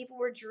man, and people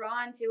were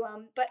drawn to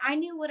him. But I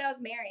knew what I was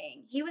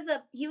marrying. He was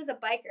a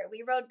biker.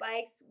 We rode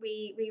bikes.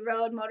 We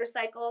rode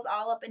motorcycles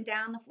all up and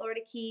down the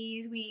Florida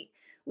Keys. We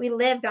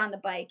lived on the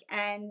bike,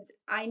 and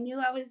I knew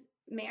I was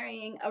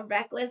marrying a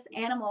reckless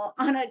animal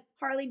on a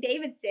Harley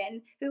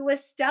Davidson who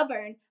was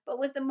stubborn, but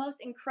was the most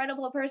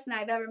incredible person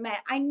I've ever met.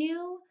 I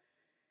knew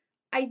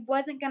I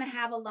wasn't going to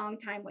have a long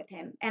time with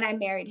him, and I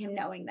married him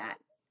knowing that.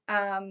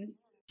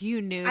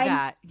 You knew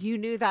that. You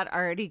knew that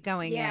already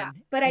going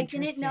in. But I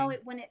didn't know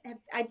it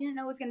I didn't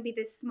know it was going to be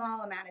this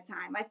small amount of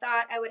time. I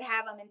thought I would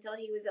have him until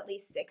he was at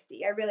least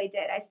 60. I really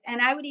did.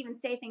 And I would even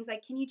say things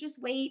like, can you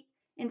just wait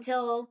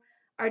until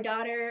our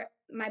daughter,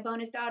 my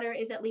bonus daughter,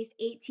 is at least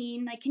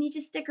 18? Like, can you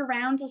just stick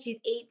around till she's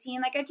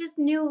 18? Like, I just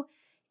knew,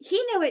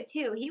 he knew it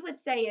too. He would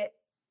say it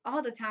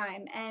all the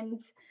time. And,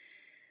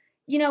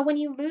 you know, when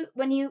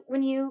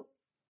you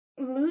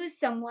lose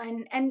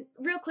someone, and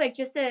real quick,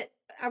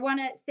 I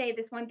want to say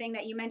this one thing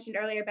that you mentioned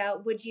earlier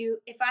about,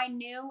 if I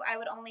knew I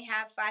would only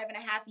have 5.5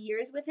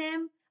 years with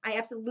him, I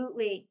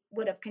absolutely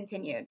would have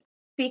continued,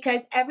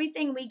 because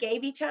everything we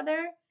gave each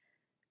other,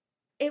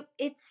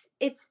 it's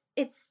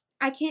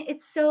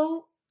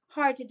so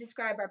hard to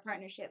describe our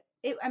partnership.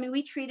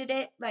 We treated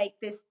it like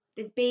this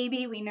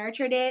baby. We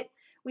nurtured it.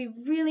 We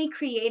really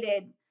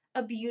created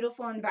a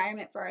beautiful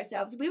environment for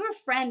ourselves. We were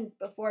friends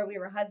before we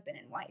were husband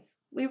and wife.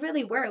 We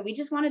really were. We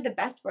just wanted the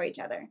best for each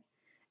other.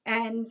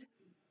 And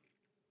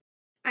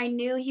I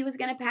knew he was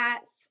going to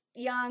pass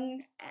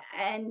young,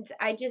 and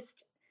I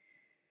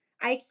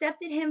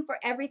accepted him for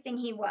everything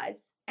he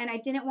was, and I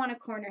didn't want to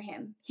corner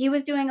him. He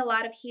was doing a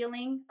lot of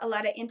healing, a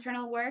lot of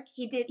internal work.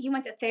 He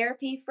went to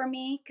therapy for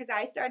me because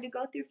I started to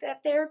go through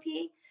that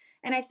therapy.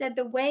 And I said,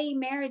 the way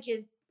marriage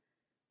is,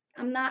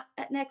 I'm not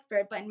an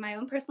expert, but in my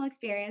own personal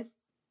experience,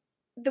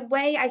 the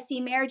way I see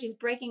marriage is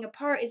breaking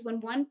apart is when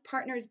one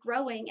partner is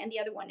growing and the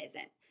other one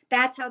isn't.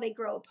 That's how they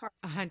grow apart.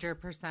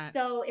 100%.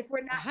 So if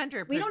we're not,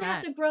 100%. We don't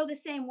have to grow the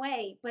same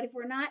way, but if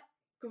we're not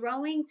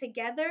growing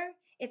together,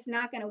 it's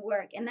not going to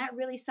work. And that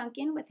really sunk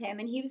in with him.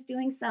 And he was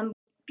doing some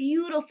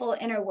beautiful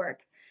inner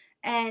work.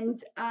 And,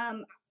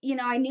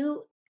 I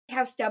knew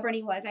how stubborn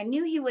he was. I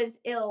knew he was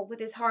ill with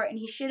his heart and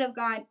he should have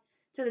gone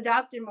to the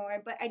doctor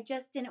more, but I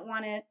just didn't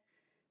want to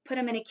put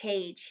him in a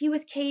cage. He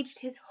was caged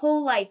his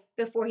whole life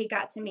before he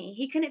got to me.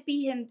 He couldn't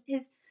be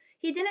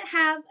he didn't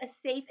have a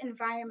safe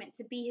environment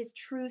to be his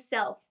true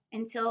self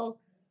until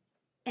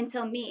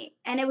me.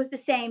 And it was the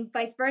same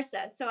vice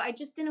versa. So I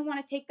just didn't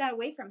want to take that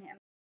away from him.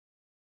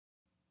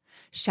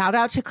 Shout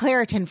out to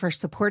Claritin for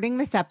supporting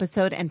this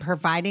episode and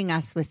providing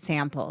us with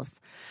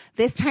samples.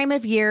 This time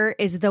of year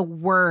is the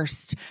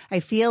worst. I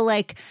feel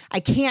like I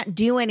can't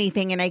do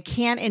anything and I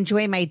can't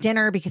enjoy my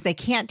dinner because I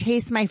can't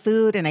taste my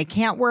food, and I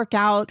can't work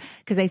out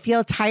because I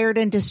feel tired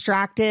and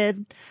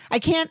distracted. I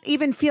can't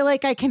even feel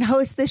like I can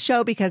host this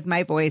show because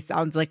my voice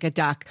sounds like a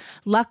duck.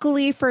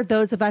 Luckily for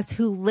those of us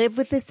who live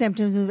with the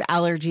symptoms of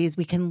allergies,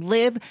 we can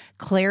live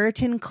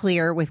Claritin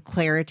Clear with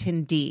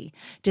Claritin D.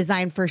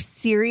 Designed for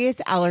serious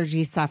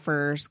allergy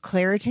sufferers,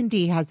 Claritin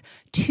D has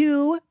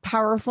 2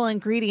 powerful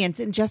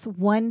ingredients in just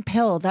one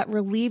pill that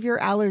relieve your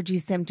allergy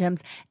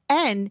symptoms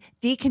and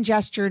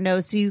decongest your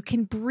nose so you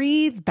can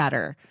breathe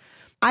better.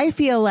 I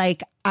feel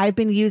like I've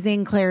been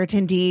using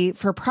Claritin D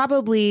for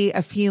probably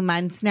a few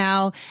months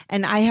now,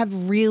 and I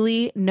have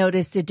really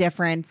noticed a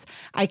difference.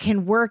 I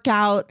can work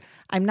out.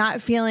 I'm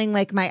not feeling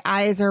like my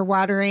eyes are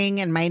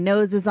watering and my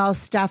nose is all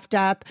stuffed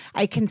up.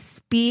 I can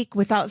speak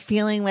without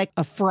feeling like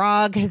a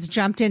frog has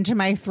jumped into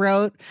my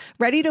throat.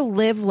 Ready to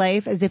live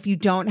life as if you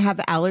don't have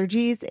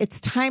allergies?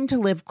 It's time to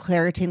live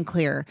Claritin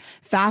Clear.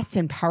 Fast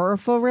and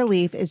powerful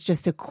relief is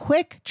just a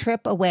quick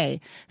trip away.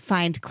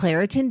 Find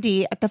Claritin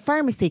D at the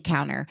pharmacy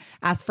counter.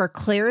 Ask for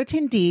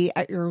Claritin D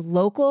at your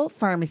local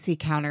pharmacy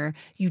counter.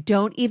 You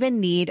don't even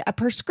need a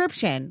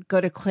prescription.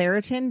 Go to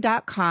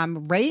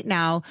Claritin.com right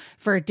now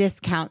for a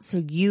discount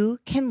so you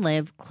can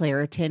live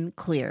Claritin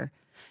Clear.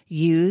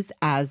 Use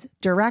as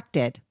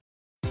directed.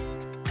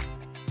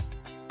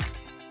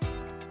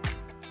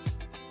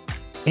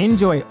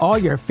 Enjoy all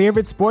your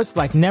favorite sports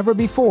like never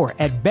before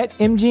at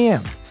BetMGM.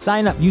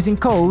 Sign up using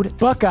code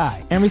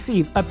Buckeye and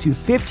receive up to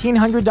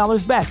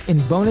 $1,500 back in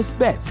bonus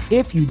bets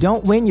if you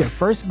don't win your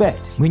first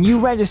bet. When you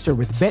register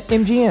with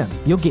BetMGM,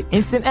 you'll get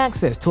instant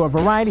access to a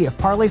variety of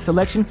parlay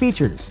selection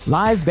features,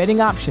 live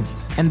betting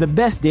options, and the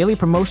best daily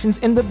promotions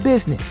in the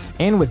business.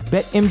 And with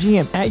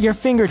BetMGM at your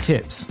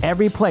fingertips,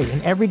 every play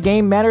and every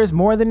game matters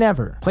more than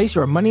ever. Place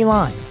your money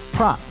line,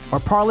 prop, or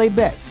parlay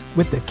bets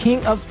with the king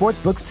of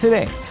sportsbooks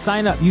today.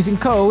 Sign up using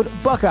code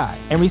Buckeye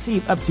and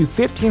receive up to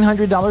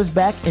 $1,500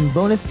 back in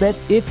bonus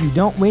bets if you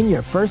don't win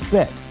your first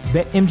bet.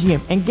 BetMGM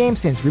and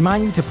GameSense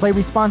remind you to play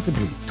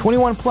responsibly.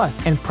 21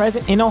 plus and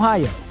present in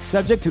Ohio,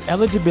 subject to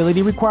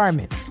eligibility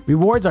requirements.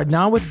 Rewards are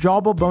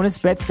non-withdrawable bonus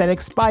bets that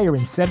expire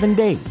in 7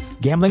 days.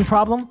 Gambling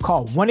problem?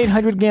 Call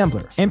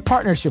 1-800-GAMBLER in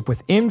partnership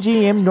with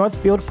MGM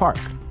Northfield Park.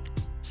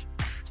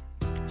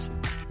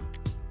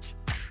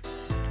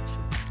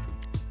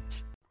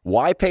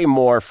 Why pay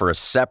more for a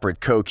separate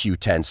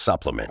CoQ10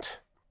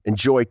 supplement?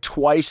 Enjoy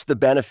twice the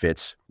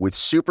benefits with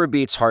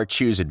SuperBeets Heart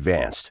Chews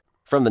Advanced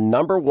from the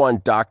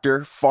 #1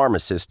 doctor,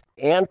 pharmacist,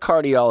 and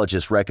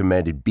cardiologist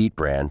recommended beet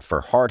brand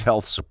for heart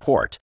health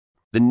support.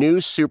 The new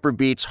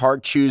SuperBeets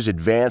Heart Chews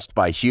Advanced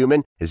by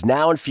Human is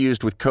now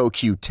infused with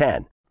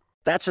CoQ10.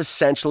 That's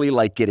essentially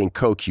like getting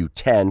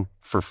CoQ10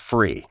 for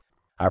free.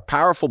 Our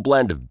powerful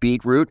blend of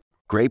beetroot,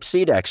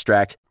 grapeseed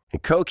extract,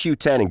 and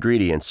CoQ10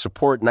 ingredients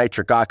support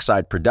nitric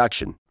oxide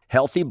production,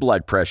 healthy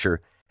blood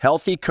pressure,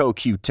 healthy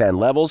CoQ10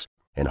 levels,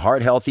 and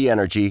heart-healthy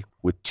energy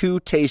with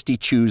 2 tasty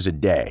chews a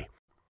day.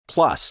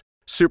 Plus,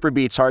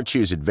 SuperBeets Heart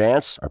Chews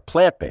Advance are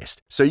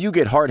plant-based, so you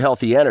get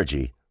heart-healthy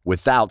energy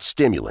without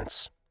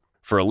stimulants.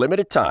 For a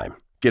limited time,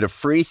 get a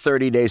free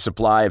 30-day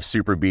supply of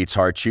SuperBeets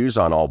Heart Chews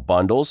on all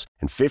bundles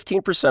and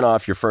 15%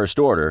 off your first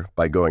order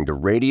by going to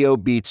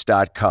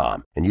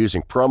RadioBeats.com and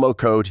using promo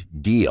code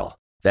DEAL.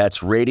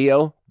 That's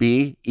Radio,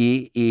 BEETS.com,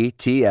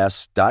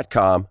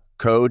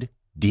 code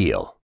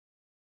DEAL.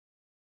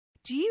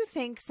 Do you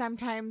think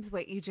sometimes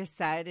what you just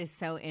said is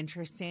so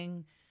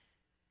interesting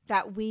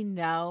that we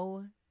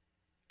know?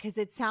 Because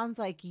it sounds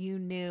like you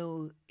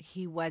knew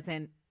he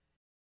wasn't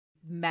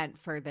meant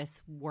for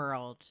this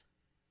world.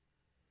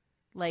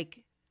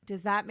 Like,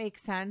 does that make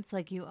sense?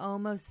 Like, you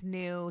almost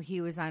knew he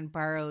was on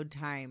borrowed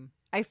time.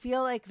 I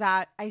feel like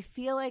that. I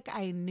feel like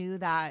I knew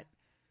that.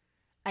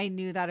 I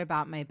knew that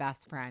about my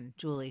best friend,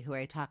 Julie, who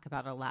I talk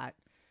about a lot.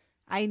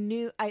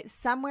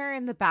 Somewhere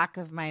in the back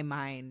of my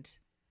mind,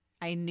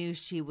 I knew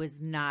she was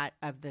not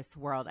of this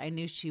world. I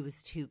knew she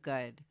was too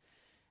good.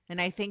 And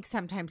I think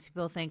sometimes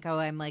people think, oh,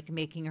 I'm like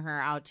making her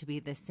out to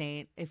be the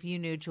saint. If you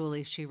knew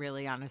Julie, she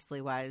really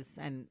honestly was.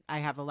 And I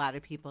have a lot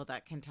of people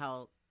that can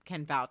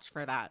vouch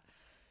for that.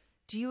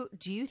 Do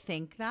you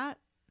think that?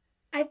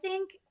 I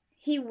think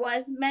he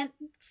was meant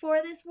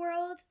for this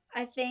world.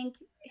 I think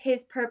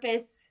his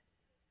purpose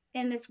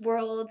in this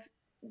world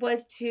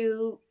was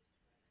he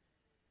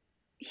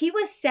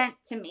was sent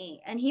to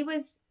me, and he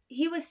was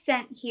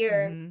sent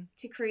here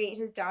to create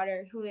his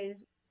daughter,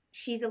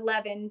 she's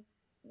 11.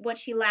 What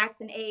she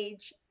lacks in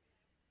age,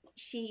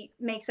 she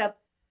makes up.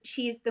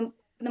 She's the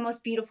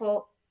most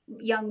beautiful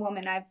young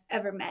woman I've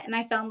ever met, and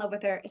I fell in love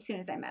with her as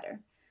soon as I met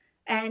her.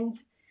 And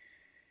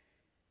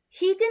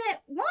he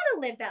didn't want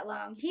to live that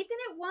long. He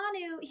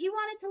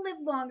wanted to live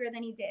longer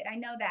than he did. I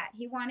know that.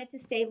 He wanted to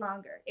stay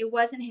longer. It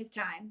wasn't his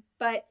time,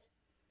 but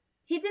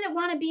he didn't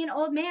want to be an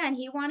old man.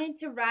 He wanted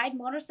to ride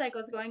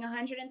motorcycles going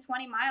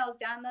 120 miles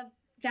down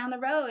the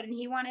road, and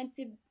he wanted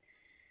to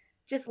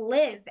just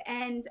live.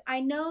 And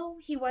I knew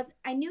he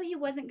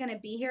wasn't going to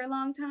be here a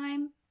long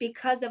time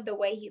because of the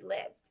way he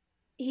lived.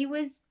 He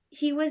was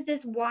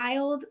this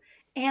wild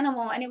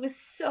animal, and it was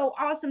so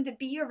awesome to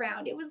be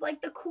around. It was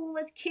like the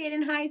coolest kid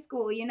in high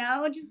school,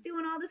 just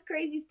doing all this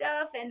crazy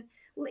stuff. And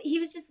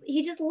he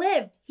just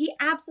lived. He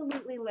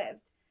absolutely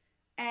lived.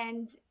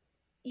 And,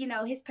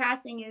 his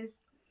passing is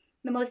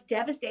the most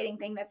devastating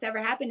thing that's ever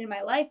happened in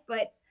my life,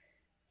 but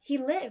he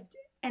lived,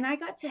 and I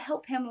got to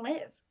help him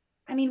live.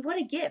 I mean, what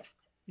a gift.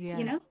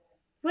 Yeah.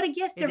 What a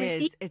gift to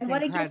receive. It's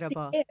what incredible. A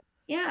gift to give.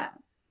 Yeah.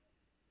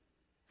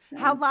 So,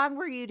 how long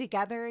were you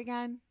together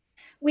again?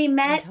 We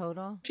met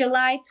total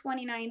July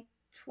 29th,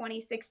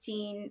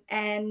 2016.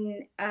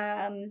 And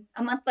a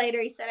month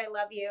later, he said, I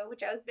love you,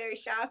 which I was very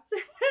shocked.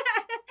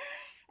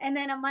 And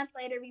then a month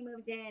later, we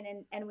moved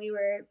in, and we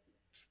were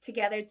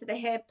together to the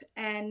hip.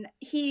 And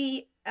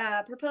he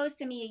proposed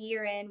to me a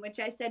year in, which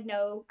I said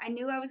no. I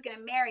knew I was going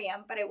to marry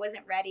him, but I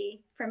wasn't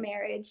ready for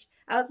marriage.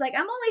 I was like,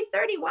 I'm only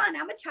 31.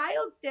 I'm a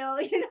child still,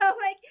 like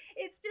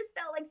it just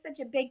felt like such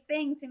a big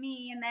thing to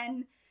me. And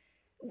then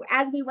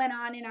as we went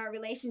on in our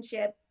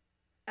relationship,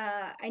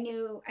 I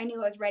knew I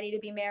was ready to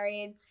be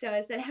married. So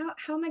I said, how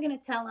am I going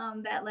to tell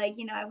him that,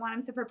 I want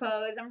him to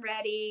propose? I'm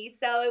ready.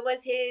 So it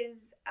was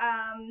his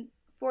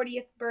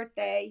 40th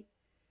birthday,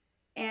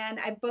 and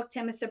I booked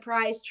him a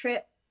surprise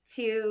trip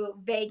to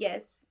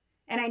Vegas.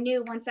 And I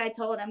knew once I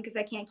told him, because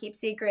I can't keep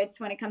secrets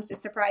when it comes to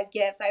surprise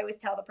gifts, I always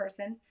tell the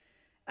person.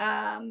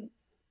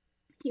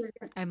 He was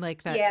gonna, I'm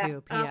like that yeah.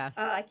 too. P.S.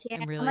 I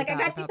can't. I'm I'm really like, I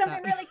bad got you about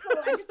something that. really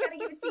cool. I just got to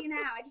give it to you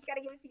now. I just got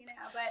to give it to you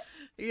now. But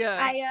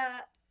Yeah.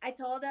 I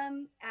told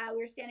him, we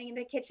were standing in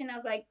the kitchen. I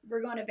was like,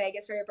 we're going to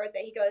Vegas for your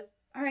birthday. He goes,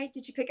 all right,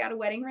 did you pick out a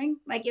wedding ring?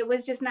 Like, it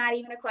was just not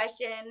even a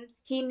question.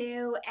 He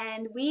knew,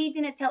 and we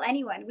didn't tell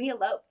anyone. We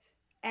eloped,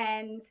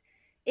 and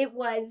it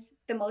was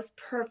the most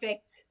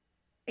perfect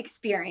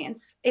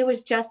experience. It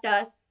was just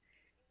us.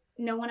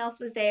 No one else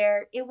was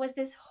there. It was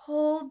this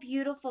whole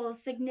beautiful,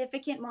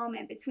 significant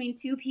moment between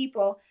two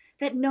people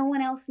that no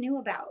one else knew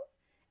about.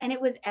 And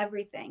it was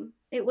everything.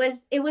 It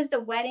was the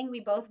wedding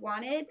we both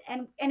wanted,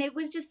 and it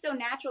was just so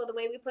natural the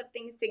way we put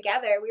things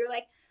together. We were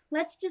like,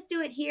 let's just do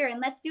it here, and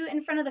let's do it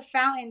in front of the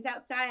fountains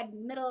outside,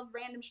 middle of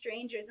random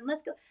strangers, and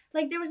let's go.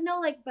 Like, there was no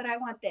like, but I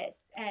want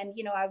this, and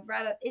I'd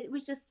rather. It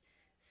was just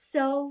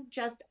so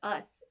just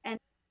us, and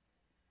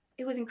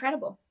it was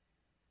incredible.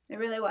 It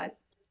really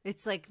was.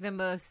 It's like the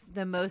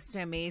most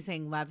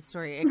amazing love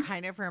story. It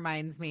kind of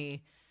reminds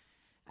me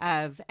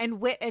of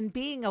and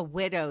being a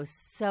widow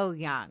so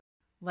young,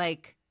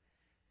 like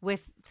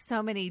with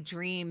so many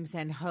dreams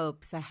and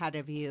hopes ahead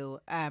of you.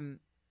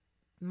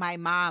 My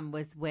mom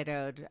was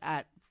widowed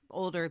at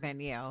older than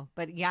you,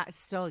 but yeah,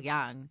 still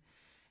young,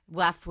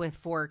 left with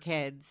 4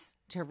 kids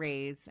to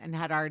raise and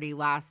had already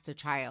lost a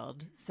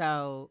child.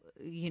 So,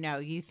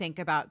 you think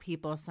about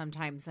people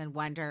sometimes and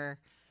wonder,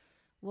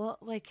 well,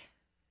 like,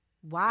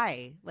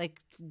 why?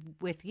 Like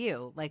with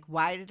you, like,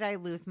 why did I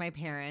lose my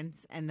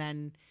parents? And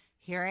then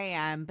here I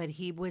am, but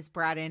he was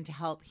brought in to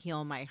help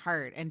heal my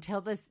heart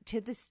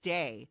to this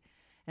day.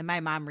 And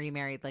my mom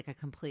remarried, like a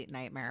complete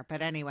nightmare.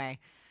 But anyway,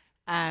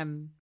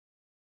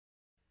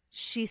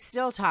 she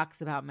still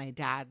talks about my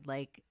dad,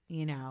 like,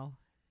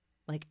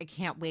 like I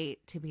can't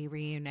wait to be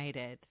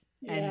reunited.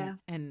 Yeah.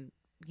 And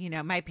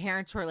my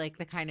parents were like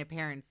the kind of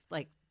parents,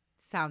 like,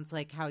 sounds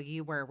like how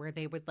you were, where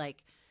they would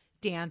like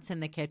dance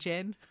in the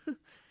kitchen.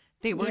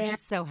 They were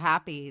just so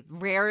happy,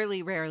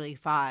 rarely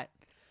fought.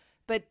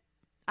 But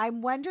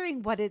I'm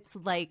wondering what it's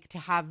like to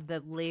have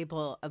the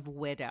label of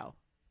widow.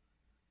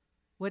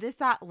 What is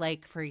that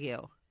like for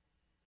you?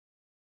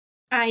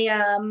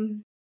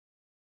 It's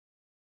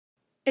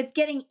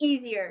getting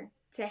easier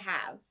to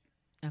have.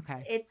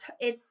 Okay.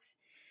 It's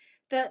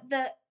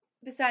the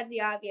besides the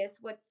obvious,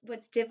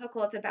 what's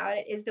difficult about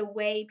it is the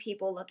way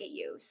people look at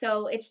you.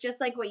 So it's just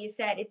like what you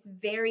said, it's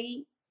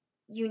very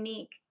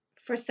unique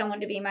for someone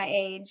to be my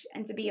age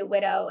and to be a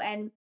widow.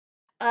 And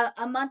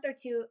a month or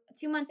 2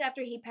 months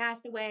after he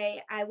passed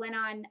away, I went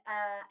on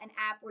an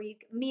app where you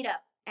can meet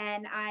up,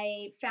 and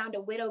I found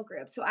a widow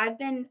group. So I've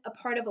been a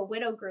part of a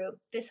widow group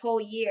this whole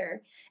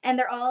year, and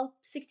they're all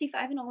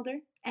 65 and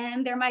older,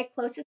 and they're my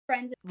closest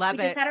friends. Love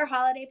we it. just had our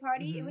holiday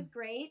party. Mhm. It was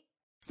great.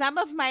 Some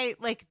of my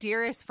like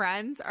dearest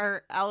friends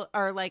are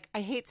like,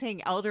 I hate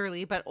saying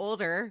elderly, but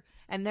older,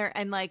 and they're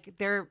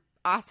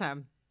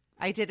awesome.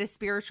 I did a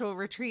spiritual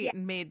retreat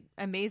and made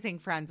amazing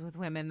friends with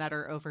women that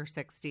are over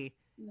 60.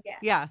 Yeah.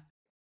 Yeah.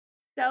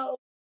 So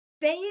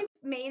they've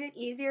made it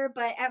easier,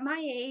 but at my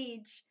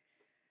age,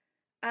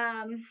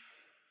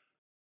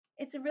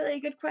 it's a really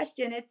good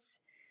question.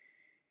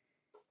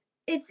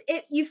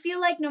 You feel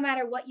like no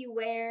matter what you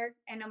wear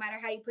and no matter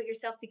how you put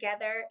yourself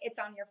together, it's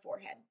on your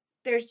forehead.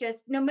 There's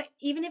just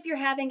even if you're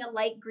having a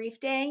light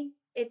grief day,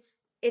 it's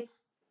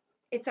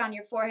on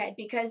your forehead,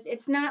 because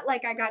it's not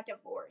like I got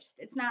divorced.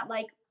 It's not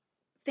like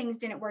things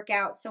didn't work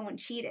out, someone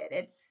cheated.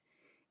 It's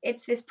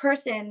this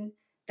person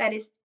that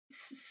is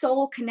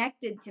soul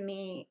connected to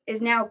me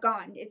is now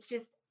gone. It's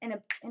just in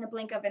a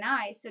blink of an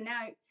eye. So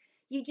now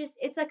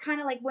it's a kind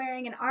of like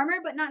wearing an armor,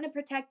 but not in a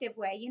protective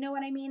way. You know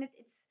what I mean?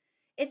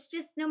 It's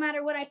just, no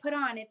matter what I put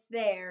on, it's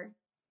there.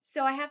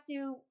 So I have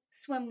to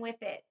swim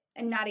with it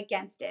and not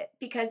against it,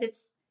 because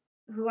it's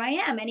who I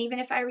am. And even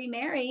if I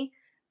remarry,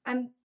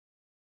 I'm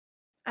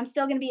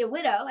still going to be a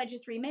widow. I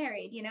just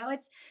remarried,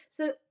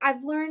 so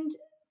I've learned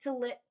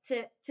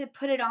to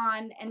put it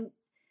on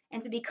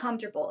and to be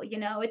comfortable.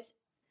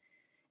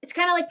 It's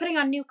kind of like putting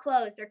on new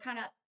clothes. They're kind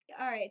of,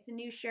 all right, it's a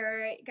new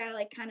shirt. You got to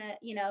like kind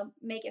of,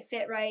 make it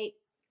fit right.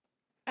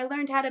 I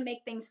learned how to make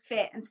things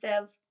fit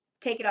instead of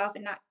take it off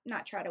and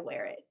not try to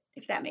wear it,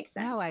 if that makes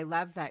sense. No, I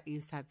love that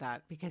you said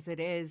that, because it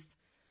is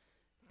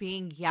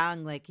being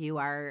young like you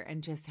are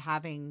and just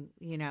having,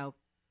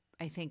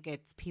 I think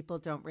it's people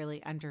don't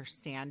really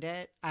understand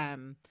it. I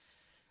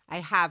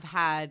have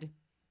had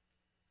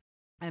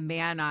a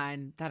man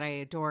on that I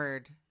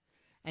adored,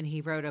 and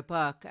he wrote a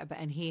book,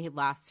 and he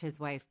lost his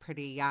wife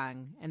pretty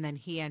young, and then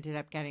he ended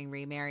up getting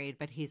remarried.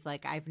 But he's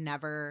like, I've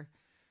never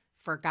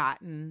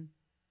forgotten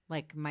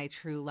like my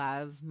true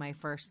love, my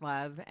first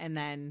love. And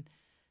then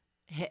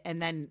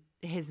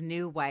his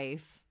new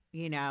wife,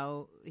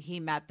 he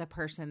met the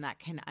person that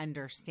can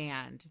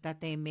understand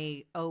that they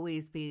may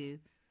always be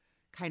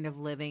kind of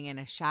living in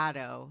a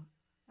shadow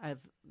of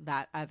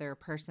that other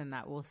person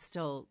that will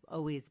still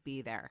always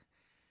be there.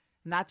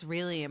 And that's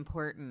really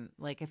important.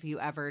 Like, if you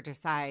ever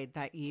decide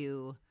that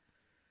you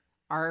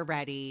are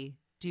ready,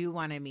 do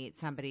want to meet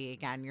somebody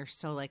again, you're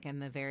still like in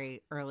the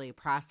very early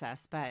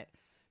process. But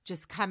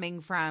just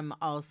coming from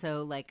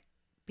also like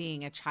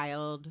being a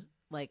child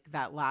like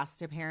that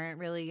lost a parent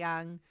really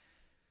young.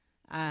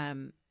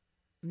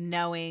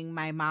 Knowing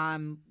my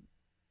mom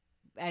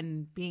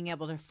and being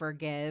able to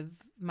forgive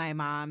my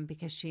mom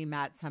because she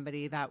met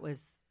somebody that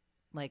was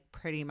like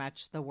pretty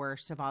much the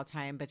worst of all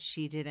time, but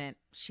she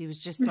was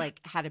just like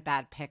had a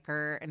bad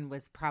picker and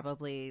was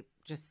probably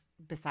just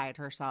beside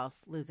herself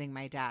losing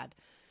my dad.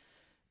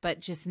 But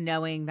just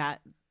knowing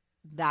that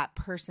that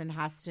person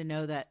has to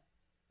know that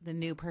the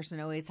new person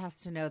always has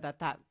to know that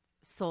that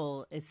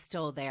soul is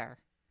still there.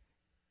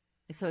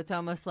 So it's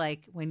almost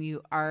like when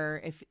you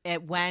are,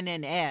 when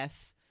and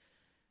if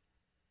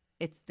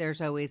there's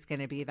always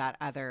going to be that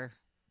other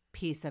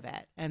piece of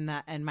it.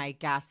 And my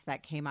guest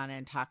that came on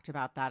and talked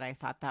about that, I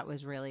thought that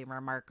was really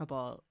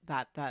remarkable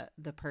that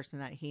the person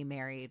that he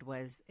married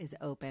is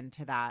open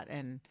to that.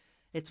 And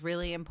it's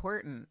really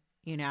important,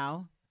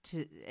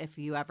 to, if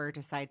you ever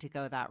decide to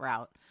go that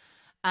route.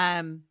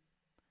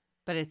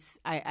 But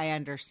I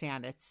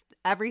understand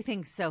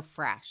everything's so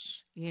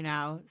fresh,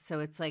 so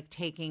it's like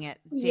taking it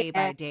day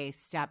by day,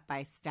 step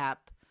by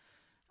step.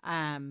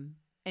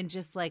 And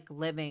just like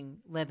living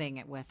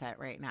it with it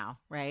right now.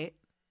 Right.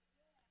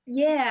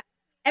 Yeah.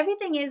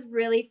 Everything is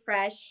really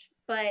fresh,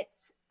 but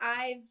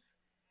I've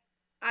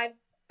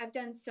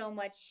done so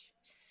much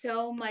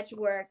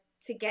work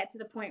to get to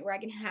the point where I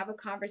can have a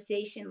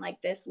conversation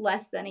like this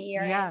less than a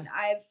year in.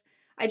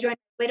 I joined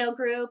a widow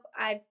group.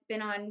 I've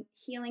been on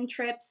healing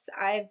trips.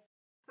 I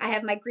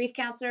have my grief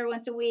counselor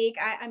once a week.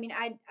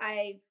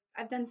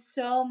 I've done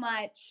so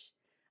much.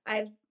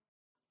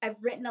 I've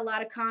written a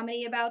lot of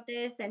comedy about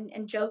this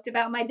and joked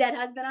about my dead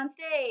husband on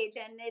stage,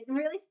 and it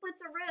really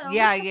splits a room.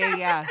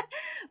 Yeah.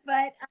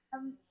 But,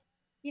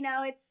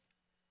 it's,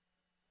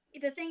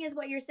 the thing is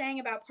what you're saying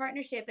about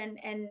partnership and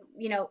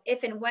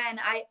if and when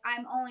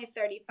I'm only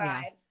 35,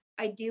 yeah.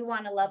 I do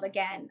want to love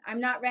again.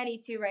 I'm not ready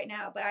to right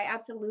now, but I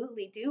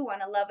absolutely do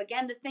want to love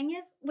again. The thing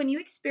is, when you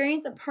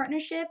experience a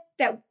partnership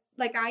that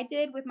like I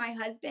did with my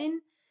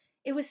husband,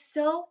 it was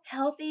so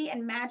healthy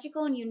and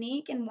magical and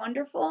unique and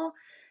wonderful.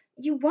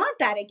 You want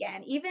that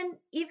again, even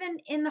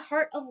in the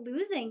heart of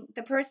losing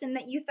the person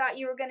that you thought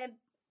you were going to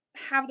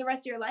have the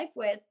rest of your life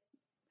with.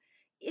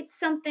 It's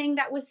something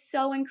that was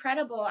so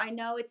incredible. I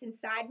know it's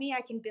inside me.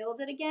 I can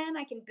build it again.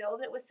 I can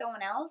build it with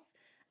someone else.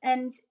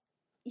 And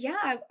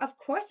yeah, of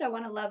course I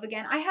want to love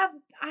again. I have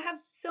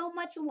so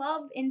much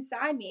love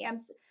inside me.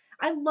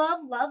 I love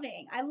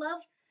loving. I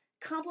love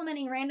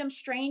complimenting random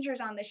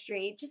strangers on the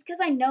street just because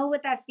I know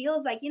what that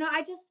feels like.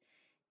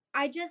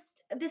 I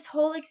just this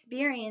whole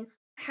experience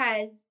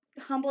has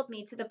humbled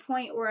me to the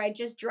point where I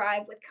just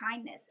drive with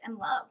kindness and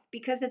love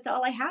because it's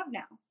all I have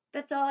now.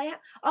 That's all I have.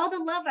 All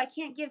the love I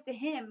can't give to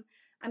him,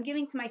 I'm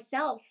giving to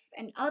myself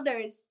and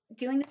others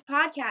doing this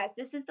podcast.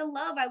 This is the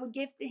love I would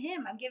give to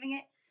him. I'm giving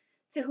it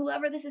to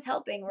whoever this is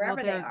helping,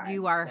 wherever they are.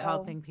 You are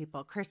helping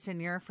people. Kristen,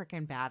 you're a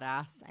freaking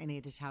badass. I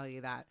need to tell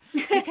you that.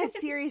 Because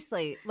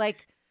seriously,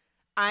 like,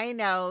 I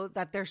know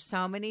that there's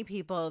so many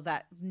people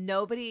that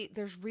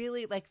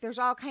there's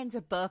all kinds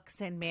of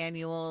books and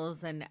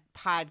manuals and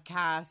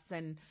podcasts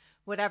and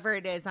whatever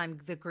it is on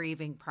the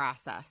grieving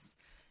process.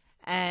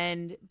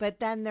 But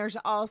then there's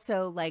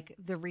also like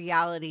the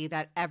reality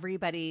that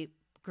everybody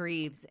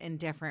grieves in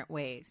different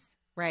ways,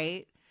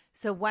 right?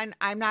 So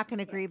I'm not going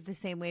to grieve the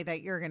same way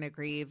that you're going to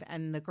grieve,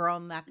 and the girl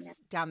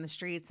next down the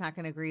street's not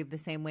going to grieve the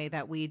same way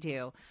that we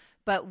do.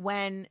 But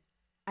when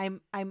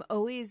I'm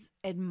always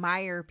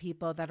admire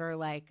people that are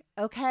like,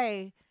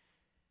 okay,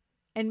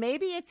 and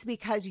maybe it's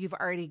because you've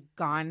already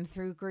gone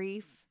through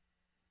grief,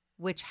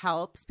 which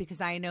helps, because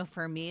I know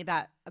for me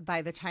that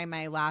by the time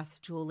I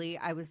lost Julie,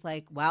 I was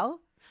like, well,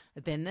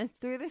 I've been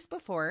through this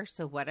before.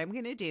 So what I'm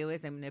going to do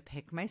is I'm going to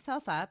pick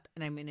myself up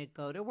and I'm going to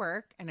go to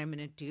work and I'm going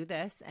to do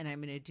this and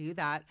I'm going to do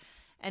that.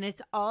 And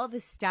it's all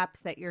the steps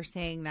that you're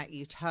saying that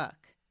you took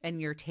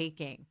and you're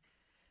taking.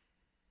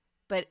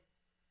 But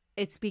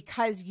it's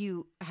because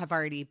you have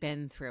already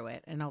been through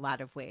it in a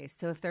lot of ways.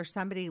 So if there's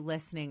somebody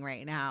listening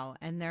right now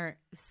and they're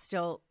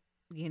still,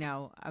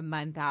 a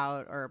month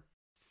out or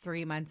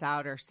 3 months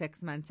out or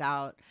 6 months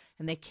out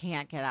and they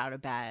can't get out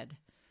of bed,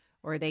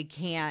 or they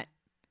can't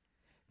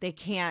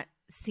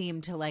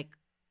seem to like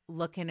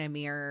look in a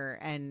mirror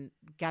and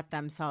get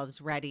themselves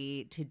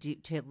ready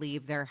to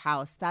leave their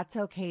house, that's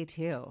okay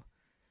too.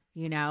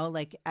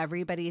 Like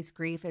everybody's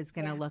grief is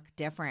going to look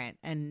different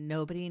and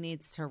nobody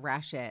needs to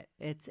rush it.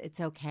 It's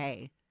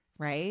okay.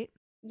 Right?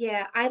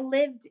 Yeah. I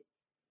lived,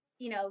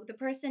 the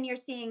person you're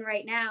seeing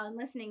right now and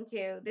listening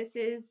to, this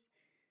is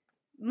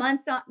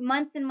months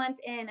and months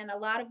in and a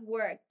lot of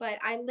work, but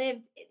I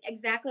lived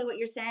exactly what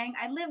you're saying.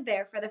 I lived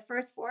there for the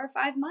first 4 or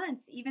 5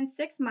 months, even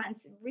 6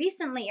 months.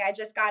 Recently, I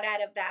just got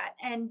out of that.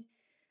 And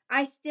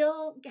I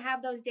still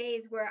have those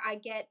days where I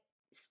get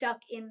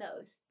stuck in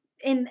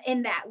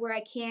that where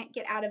I can't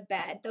get out of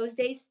bed. Those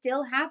days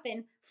still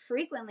happen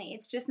frequently.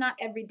 It's just not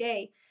every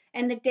day.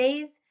 And the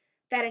days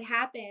that it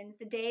happens,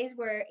 the days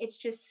where it's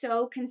just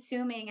so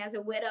consuming as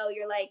a widow,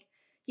 you're like,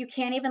 you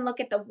can't even look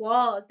at the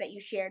walls that you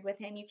shared with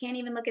him. You can't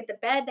even look at the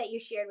bed that you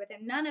shared with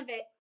him. None of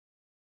it.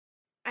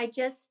 I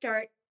just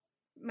start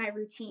my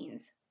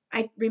routines.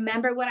 I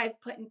remember what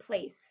I've put in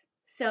place.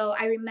 So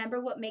I remember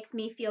what makes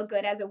me feel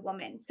good as a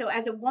woman. So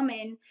as a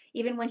woman,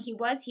 even when he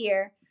was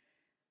here,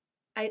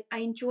 I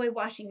enjoy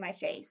washing my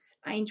face.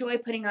 I enjoy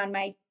putting on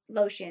my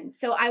lotion.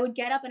 So I would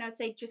get up and I would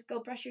say, just go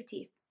brush your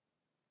teeth.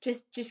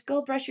 Just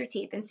go brush your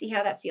teeth and see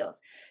how that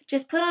feels.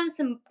 Just put on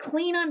some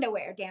clean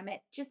underwear, damn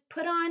it. Just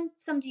put on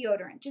some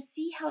deodorant. Just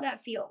see how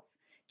that feels.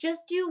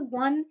 Just do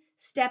one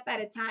step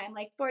at a time.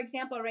 Like, for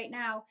example, right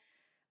now,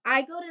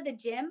 I go to the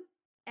gym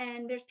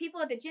and there's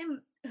people at the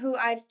gym who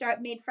I've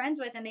made friends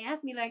with, and they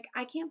ask me, like,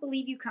 I can't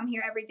believe you come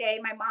here every day.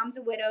 My mom's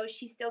a widow.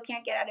 She still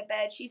can't get out of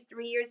bed. She's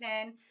 3 years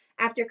in.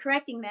 After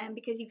correcting them,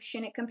 because you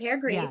shouldn't compare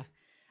grief, Yeah.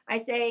 I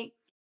say,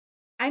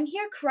 I'm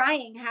here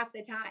crying half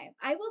the time.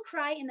 I will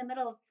cry in the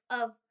middle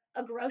of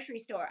a grocery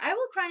store. I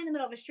will cry in the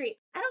middle of a street.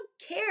 I don't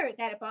care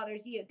that it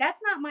bothers you.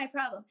 That's not my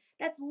problem.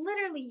 That's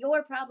literally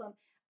your problem.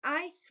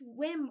 I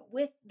swim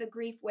with the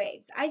grief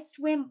waves. I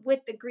swim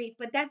with the grief,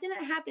 but that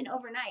didn't happen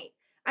overnight.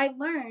 I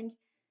learned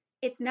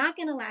it's not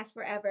going to last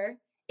forever.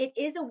 It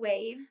is a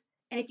wave.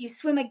 And if you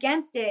swim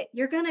against it,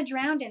 you're going to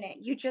drown in it.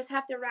 You just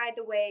have to ride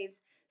the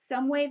waves.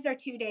 Some waves are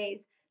 2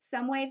 days.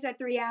 Some waves are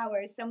 3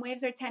 hours. Some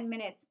waves are 10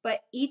 minutes.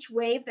 But each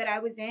wave that I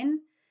was in,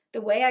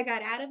 the way I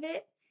got out of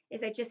it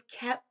is I just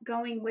kept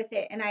going with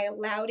it, and I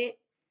allowed it.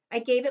 I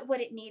gave it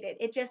what it needed.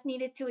 It just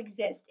needed to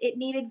exist. It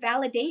needed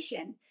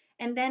validation.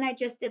 And then I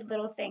just did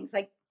little things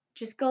like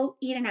just go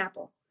eat an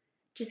apple.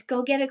 Just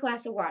go get a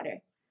glass of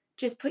water.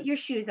 Just put your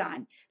shoes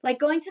on. Like,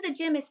 going to the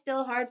gym is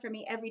still hard for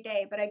me every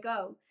day, but I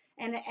go.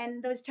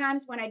 And those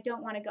times when I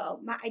don't want to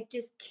go, I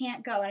just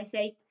can't go. And I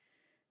say,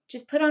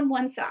 just put on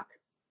one sock.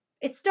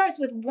 It starts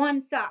with one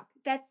sock.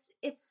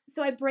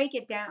 So I break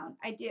it down.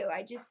 I do.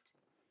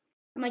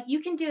 I'm like, you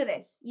can do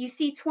this. You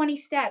see 20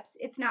 steps.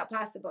 It's not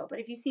possible. But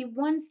if you see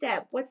one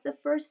step, what's the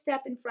first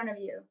step in front of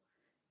you?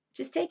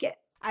 Just take it.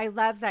 I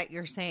love that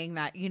you're saying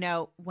that. You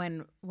know,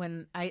 when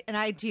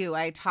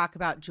I talk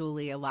about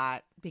Julie a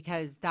lot,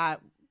 because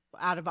that,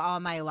 out of all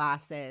my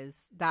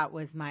losses, I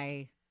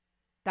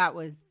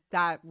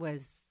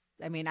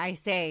mean, I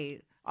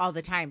say all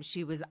the time,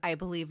 I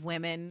believe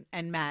women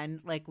and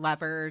men, like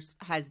lovers,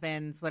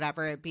 husbands,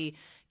 whatever it be,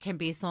 can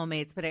be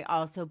soulmates. But I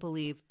also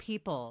believe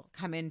people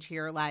come into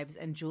your lives,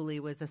 and Julie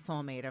was a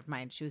soulmate of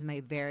mine. She was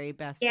my very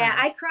best friend.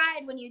 I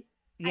cried when you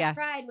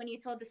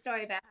told the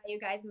story about how you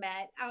guys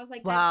met. I was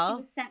like, well, she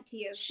was sent to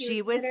you.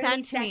 She was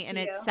sent to me, and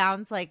it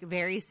sounds like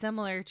very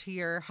similar to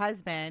your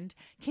husband.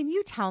 Can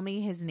you tell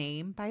me his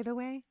name, by the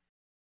way?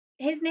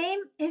 His name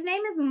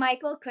is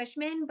Michael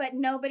Cushman, but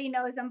nobody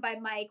knows him by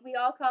Mike. We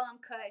all call him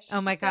Cush. Oh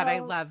my God, I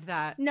love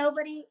that.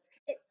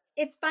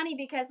 It's funny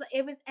because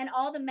and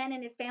all the men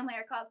in his family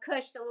are called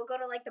Cush. So we'll go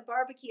to like the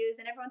barbecues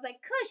and everyone's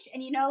like Cush,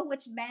 and you know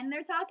which men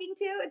they're talking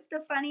to. It's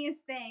the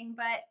funniest thing.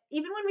 But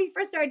even when we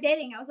first started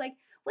dating, I was like,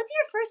 what's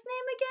your first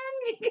name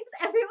again? Because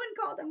everyone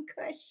called him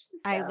Cush. So.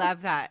 I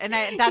love that. And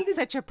that's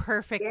such a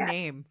perfect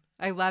name.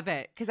 I love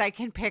it because I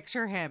can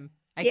picture him.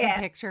 I can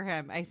picture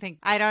him.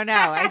 I don't know.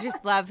 I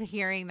just love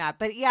hearing that.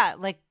 But yeah,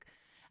 like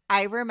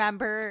I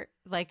remember,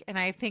 like, and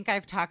I think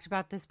I've talked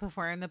about this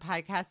before in the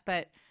podcast,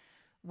 but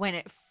when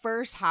it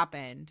first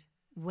happened,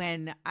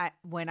 when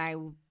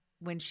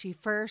she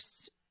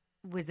first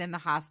was in the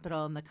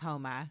hospital in the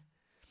coma,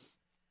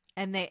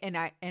 and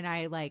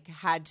I like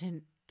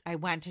I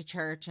went to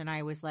church and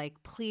I was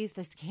like, please,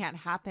 this can't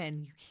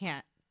happen.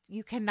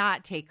 You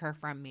cannot take her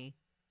from me.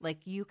 Like,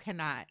 you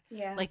cannot.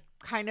 Yeah. Like,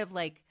 kind of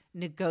like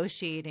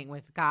negotiating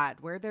with God,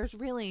 where there's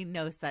really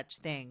no such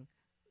thing.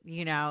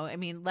 You know, I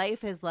mean,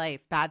 life is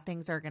life. Bad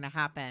things are going to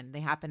happen. They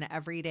happen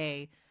every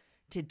day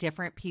to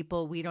different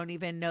people. We don't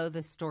even know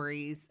the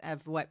stories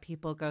of what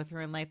people go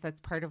through in life. That's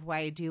part of why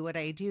I do what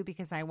I do,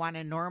 because I want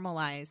to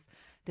normalize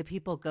the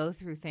people go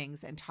through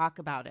things and talk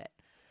about it.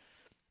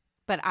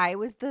 But I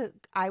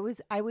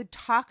would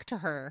talk to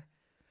her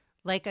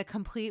like a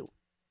complete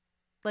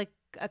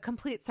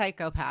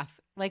psychopath,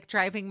 like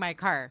driving my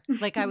car.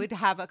 Like I would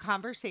have a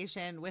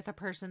conversation with a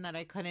person that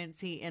I couldn't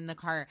see in the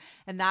car.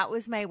 And that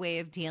was my way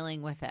of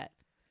dealing with it.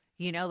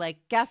 You know, like,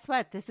 guess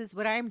what? This is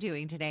what I'm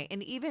doing today.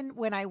 And even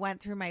when I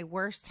went through my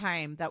worst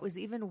time, that was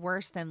even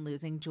worse than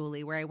losing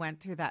Julie, where I went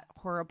through that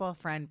horrible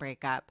friend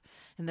breakup.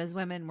 And those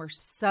women were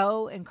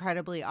so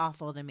incredibly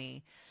awful to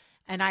me.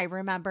 And I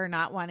remember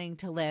not wanting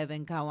to live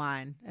and go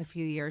on a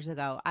few years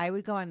ago. I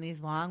would go on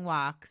these long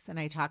walks, and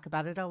I talk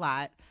about it a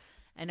lot.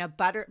 And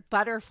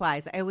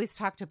butterflies. I always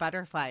talk to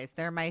butterflies.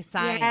 They're my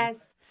sign.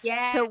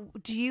 Yes. So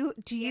do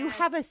you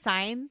have a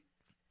sign?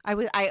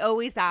 I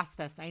always ask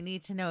this. I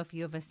need to know if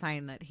you have a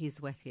sign that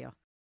he's with you.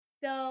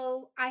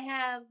 So I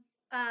have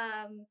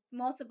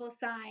multiple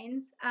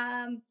signs.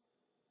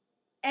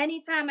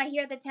 Anytime I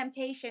hear the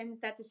Temptations,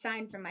 that's a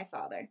sign from my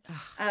father.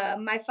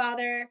 My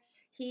father,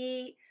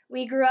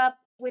 we grew up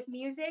with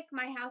music.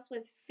 My house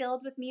was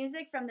filled with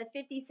music from the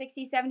 50s,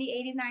 60s, 70s,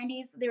 80s,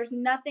 90s. There was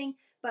nothing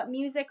but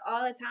music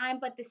all the time.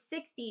 But the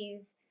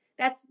 60s,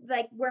 that's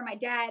like where my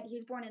dad, he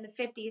was born in the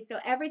 50s. So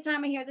every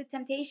time I hear the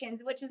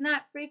Temptations, which is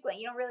not frequent,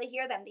 you don't really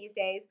hear them these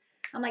days,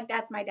 I'm like,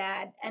 that's my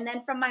dad. And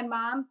then from my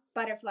mom,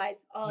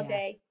 butterflies all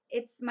day.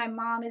 My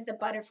mom is the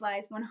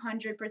butterflies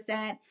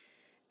 100%.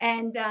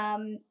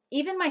 And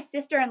even my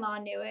sister-in-law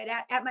knew it.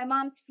 At my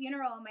mom's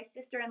funeral, my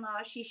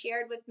sister-in-law, she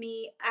shared with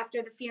me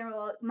after the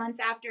funeral, months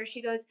after,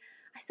 she goes,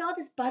 I saw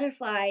this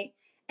butterfly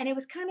and it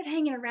was kind of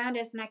hanging around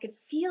us and I could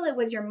feel it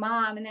was your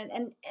mom.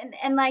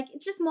 And like,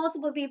 it's just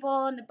multiple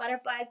people and the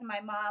butterflies and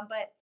my mom.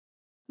 But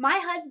my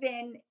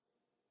husband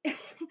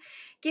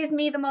gives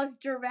me the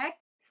most direct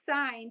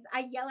signs.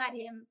 I yell at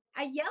him.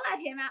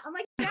 I'm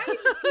like, now you're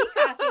just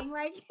peacocking.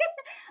 Like,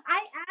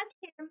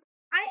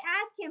 I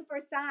ask him for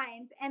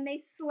signs, and they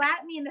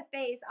slap me in the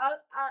face.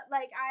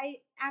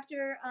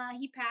 After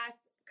he passed,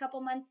 a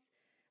couple months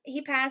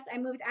he passed, I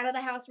moved out of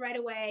the house right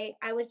away.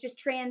 I was just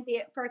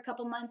transient for a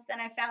couple months. Then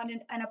I found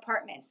an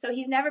apartment. So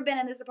he's never been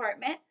in this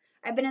apartment.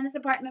 I've been in this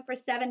apartment for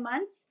 7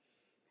 months.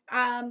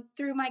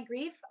 Through my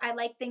grief, I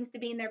like things to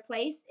be in their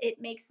place.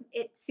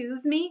 It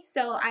soothes me.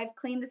 So I've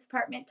cleaned this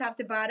apartment top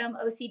to bottom,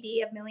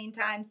 OCD a million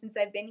times since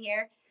I've been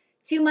here.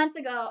 2 months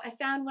ago, I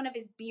found one of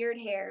his beard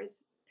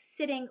hairs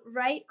sitting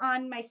right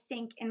on my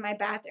sink in my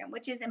bathroom,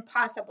 which is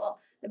impossible.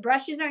 The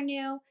brushes are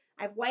new.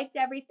 I've wiped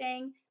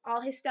everything.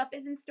 All his stuff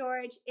is in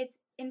storage. It's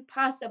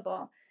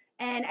impossible.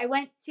 And I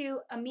went to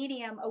a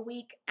medium a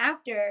week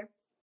after,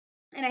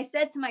 and I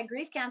said to my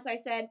grief counselor, I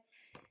said,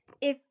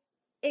 if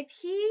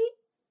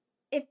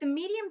the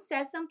medium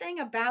says something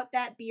about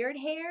that beard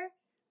hair,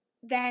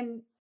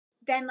 then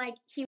like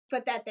he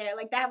put that there.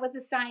 Like that was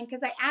a sign,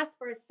 because I asked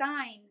for a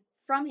sign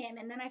from him,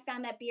 and then I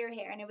found that beard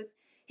hair, and it was,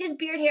 his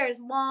beard hair is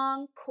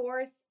long,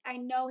 coarse. I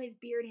know his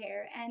beard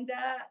hair. And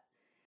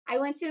I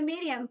went to a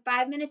medium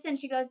 5 minutes in.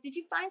 She goes, did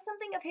you find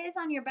something of his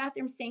on your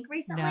bathroom sink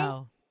recently?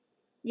 No.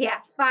 Yeah,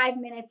 5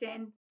 minutes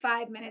in.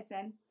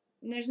 And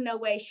there's no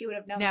way she would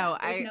have known. No,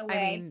 that. There's no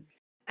way.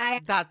 I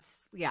mean,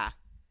 that's, yeah.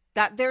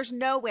 That there's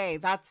no way.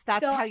 That's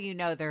so, how you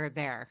know they're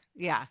there.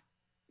 Yeah.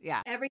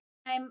 Yeah. Every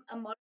time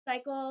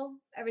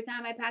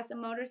I pass a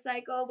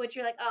motorcycle, which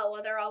you're like, oh,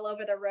 well, they're all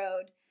over the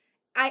road.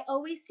 I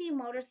always see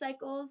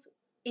motorcycles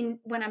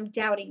when I'm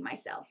doubting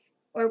myself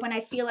or when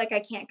I feel like I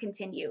can't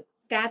continue.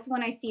 That's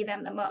when I see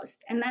them the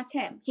most. And that's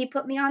him. He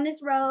put me on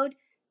this road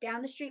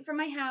down the street from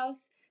my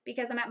house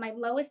because I'm at my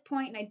lowest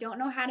point and I don't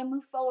know how to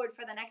move forward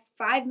for the next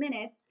 5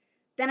 minutes.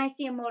 Then I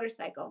see a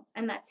motorcycle,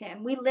 and that's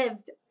him.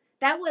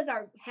 That was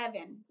our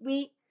heaven.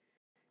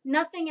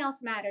 Nothing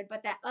else mattered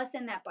but us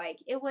and that bike.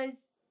 It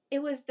was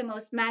the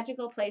most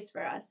magical place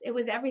for us. It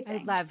was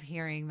everything. I love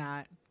hearing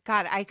that.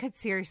 God, I could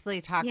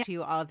seriously talk to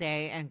you all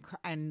day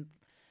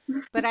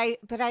but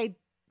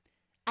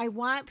I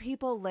want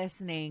people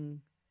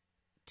listening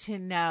to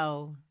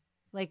know,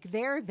 like,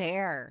 they're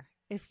there.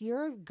 If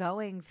you're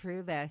going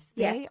through this,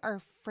 they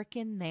are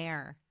freaking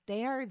there.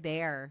 They are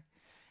there.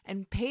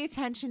 And pay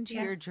attention to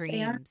your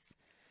dreams.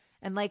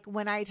 And like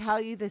when I tell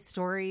you the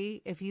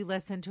story, if you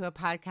listen to a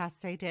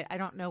podcast I did, I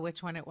don't know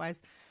which one it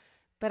was,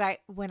 but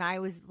when I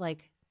was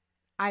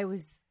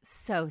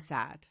so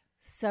sad.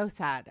 So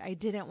sad. I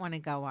didn't want to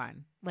go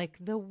on. Like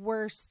the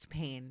worst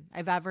pain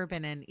I've ever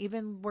been in,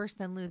 even worse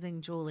than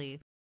losing Julie.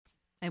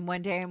 And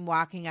one day I'm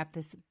walking up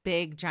this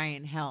big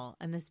giant hill,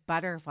 and this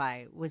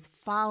butterfly was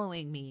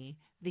following me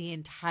the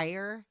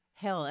entire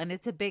hill. And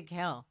it's a big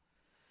hill.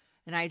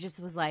 And I just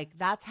was like,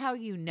 that's how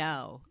you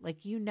know.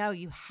 Like, you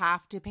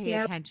have to pay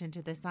attention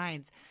to the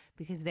signs,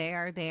 because they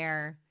are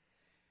there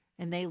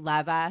and they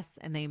love us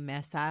and they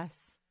miss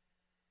us.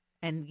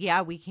 And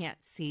yeah, we can't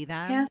see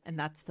them. Yeah. And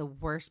that's the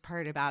worst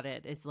part about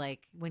it, is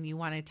like when you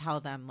want to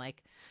tell them,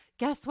 like,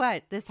 guess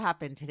what? This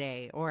happened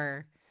today.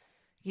 Or,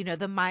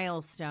 the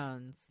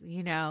milestones,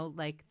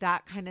 like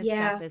that kind of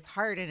stuff is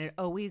hard, and it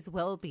always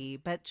will be.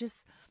 But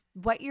just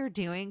what you're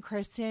doing,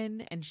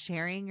 Kristen, and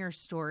sharing your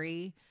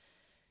story,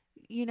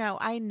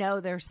 I know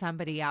there's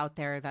somebody out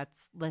there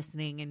that's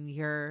listening, and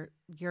you're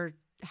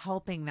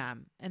helping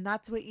them. And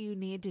that's what you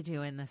need to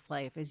do in this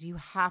life, is you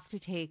have to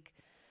take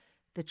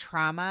the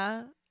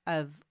trauma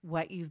of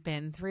what you've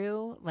been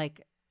through.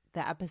 Like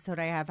the episode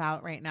I have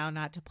out right now,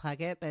 not to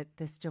plug it, but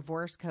this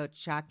divorce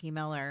coach, Jackie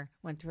Miller,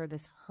 went through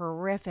this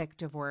horrific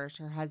divorce.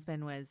 Her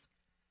husband was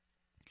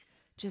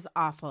just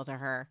awful to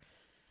her.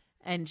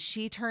 And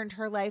she turned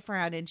her life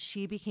around, and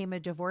she became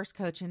a divorce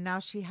coach, and now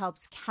she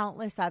helps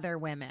countless other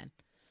women.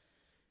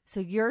 So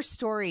your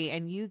story,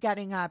 and you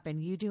getting up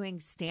and you doing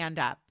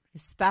stand-up,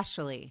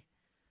 especially,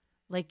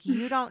 like,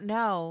 you don't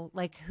know,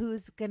 like,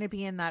 who's going to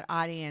be in that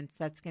audience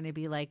that's going to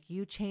be like,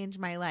 you changed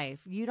my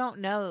life. You don't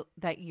know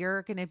that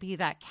you're going to be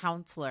that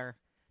counselor,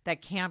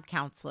 that camp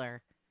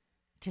counselor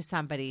to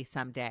somebody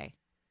someday.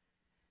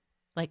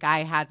 Like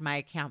I had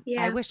my camp.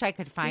 Yeah. I wish I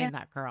could find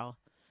that girl.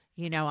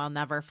 I'll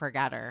never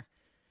forget her.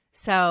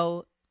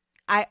 So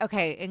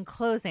in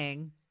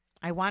closing,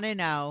 I want to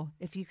know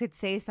if you could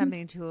say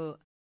something to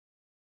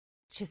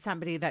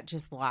somebody that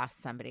just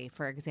lost somebody,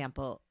 for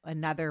example,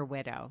 another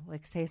widow,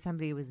 like say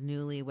somebody was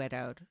newly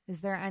widowed.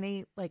 Is there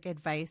any like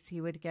advice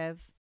you would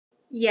give?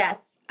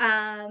 Yes.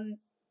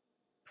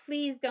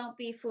 Please don't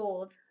be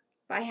fooled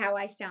by how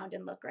I sound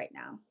and look right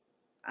now.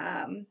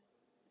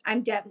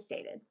 I'm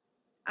devastated.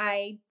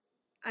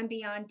 I'm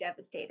beyond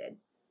devastated.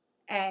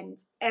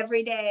 And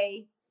every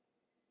day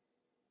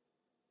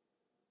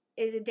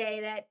is a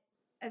day that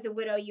as a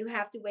widow, you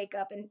have to wake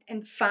up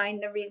and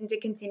find the reason to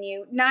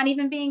continue, not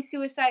even being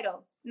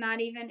suicidal,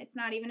 it's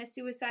not even a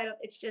suicidal.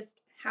 It's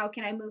just, how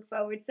can I move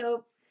forward?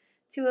 So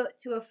to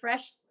a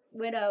fresh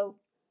widow,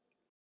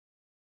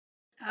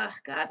 oh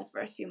God, the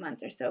first few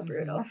months are so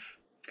brutal.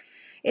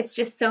 It's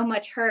just so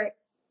much hurt.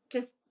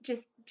 Just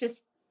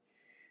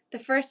the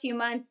first few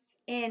months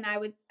in, I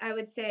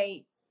would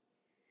say,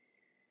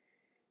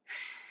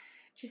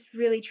 just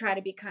really try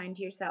to be kind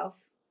to yourself.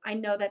 I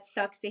know that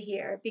sucks to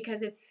hear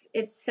because it's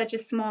such a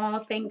small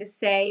thing to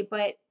say,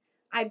 but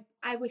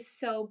I was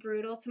so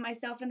brutal to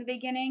myself in the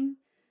beginning,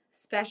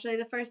 especially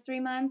the first 3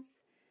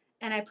 months.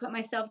 And I put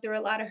myself through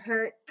a lot of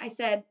hurt. I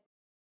said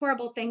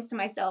horrible things to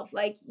myself,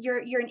 like you're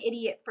an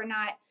idiot for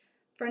not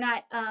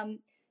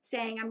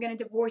saying I'm going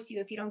to divorce you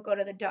if you don't go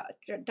to the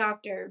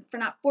doctor, for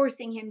not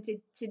forcing him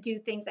to do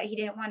things that he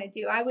didn't want to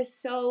do. I was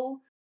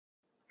so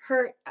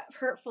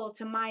hurtful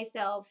to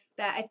myself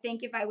that I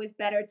think if I was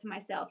better to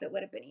myself, it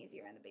would have been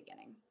easier in the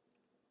beginning.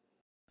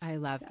 I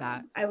love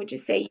that. I would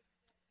just say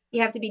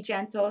you have to be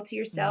gentle to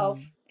yourself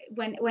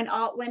when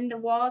the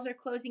walls are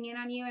closing in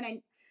on you.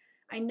 And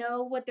I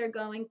know what they're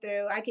going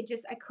through. I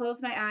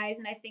close my eyes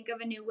and I think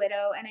of a new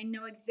widow and I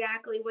know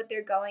exactly what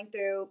they're going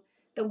through.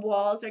 The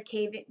walls are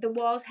caving. The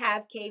walls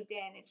have caved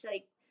in. It's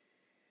like,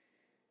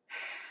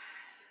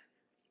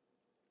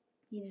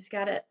 you just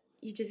gotta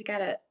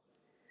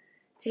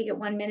take it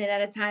 1 minute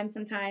at a time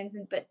sometimes.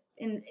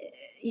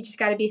 You just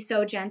gotta be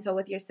so gentle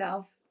with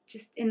yourself.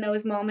 Just in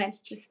those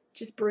moments,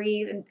 just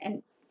breathe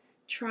and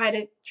try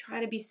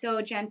to be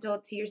so gentle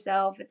to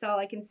yourself. It's all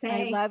I can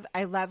say.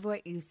 I love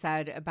what you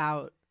said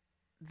about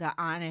the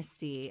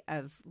honesty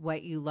of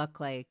what you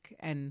look like,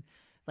 and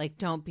like,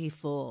 don't be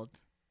fooled.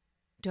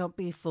 Don't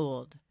be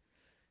fooled,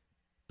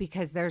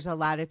 because there's a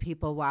lot of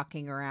people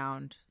walking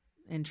around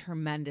in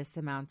tremendous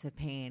amounts of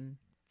pain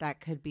that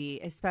could be,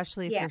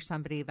 especially for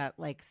somebody that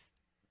likes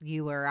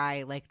you or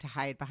I like to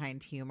hide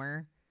behind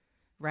humor,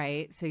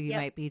 right? So you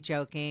might be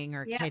joking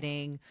or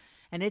kidding,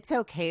 and it's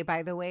okay,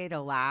 by the way, to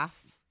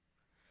laugh.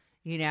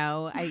 You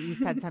know, you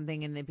said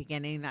something in the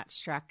beginning that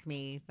struck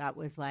me that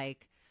was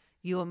like,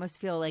 you almost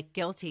feel like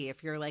guilty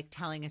if you're like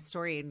telling a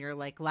story and you're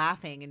like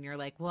laughing and you're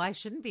like, well, I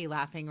shouldn't be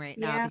laughing right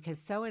now because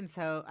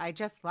so-and-so, I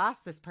just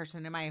lost this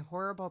person. Am I a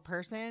horrible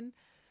person?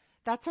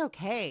 That's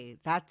okay.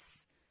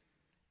 That's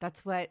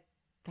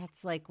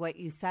like what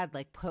you said,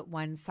 like put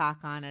one sock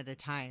on at a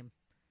time.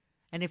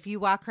 And if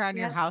you walk around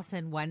your house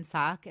in one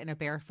sock and a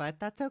bare foot,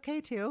 that's okay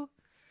too.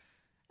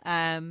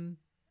 Perfect.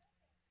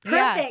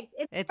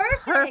 It's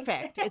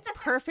perfect. It's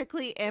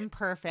perfectly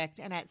imperfect.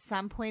 And at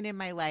some point in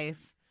my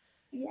life,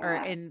 or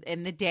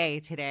in the day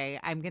today,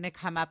 I'm going to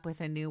come up with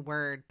a new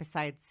word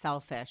besides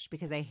selfish,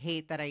 because I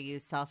hate that I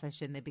use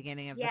selfish in the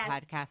beginning of the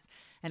podcast.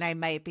 And I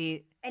might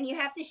be, and you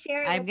have to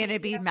share it. I'm going to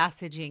be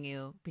messaging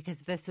you, because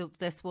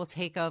this will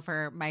take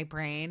over my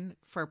brain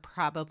for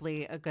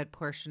probably a good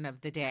portion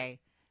of the day,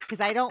 because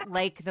I don't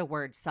like the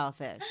word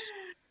selfish,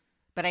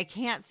 but I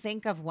can't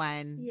think of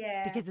one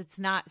because it's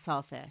not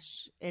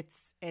selfish.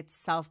 It's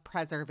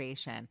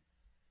self-preservation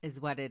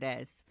is what it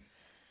is.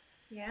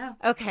 Yeah.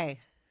 Okay.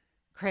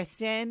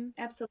 Kristen,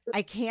 absolutely.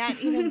 I can't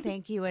even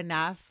thank you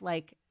enough.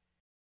 Like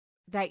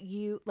that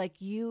you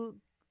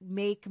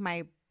make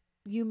my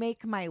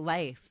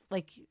life.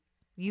 Like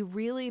you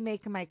really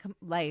make my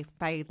life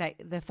by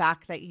the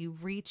fact that you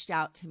reached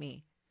out to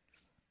me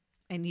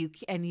and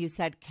you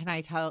said, can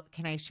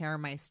I share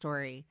my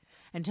story?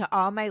 And to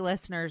all my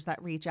listeners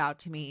that reach out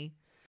to me,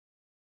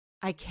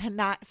 I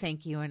cannot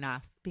thank you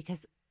enough,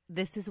 because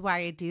this is why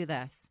I do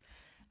this.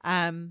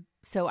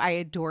 So I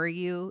adore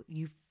you.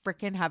 You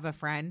freaking have a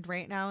friend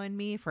right now in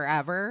me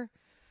forever.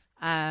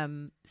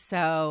 And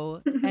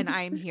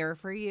I'm here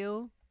for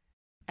you.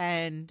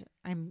 And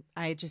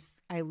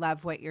I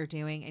love what you're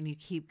doing, and you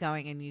keep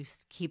going, and you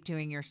keep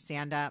doing your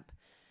stand up,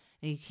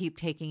 and you keep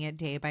taking it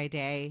day by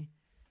day.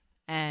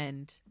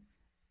 And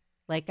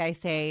like I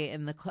say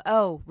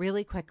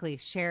really quickly,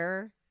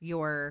 share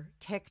your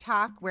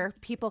TikTok where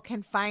people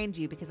can find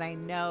you, because I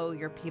know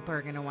your people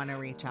are going to want to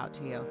reach out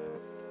to you.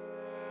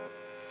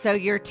 So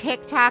your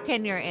TikTok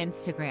and your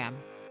Instagram.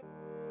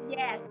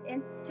 Yes,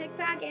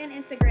 TikTok and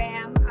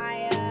Instagram.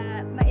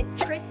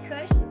 It's Chris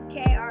Kush. It's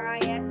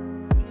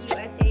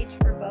KRISCUSH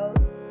for both.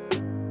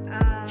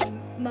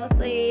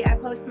 Mostly, I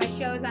post my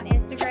shows on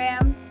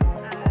Instagram.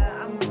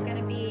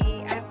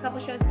 I have a couple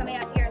shows coming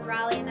up here in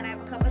Raleigh, and then I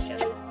have a couple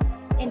shows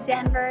in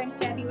Denver in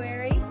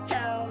February. So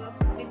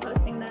I'll be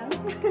posting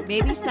those.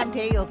 Maybe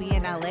someday you'll be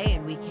in LA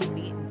and we can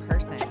meet in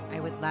person. I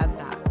would love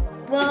that.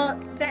 Well,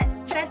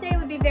 that day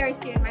would be very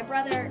soon. My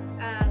brother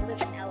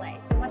lives in LA,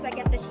 so once I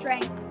get the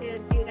strength to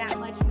do that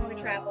much more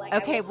traveling.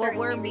 Okay, well,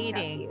 we're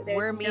meeting.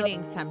 We're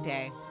meeting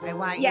someday. I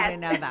want you to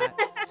know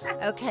that.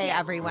 Okay,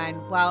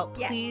 everyone. Well,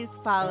 please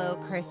follow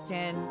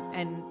Kristen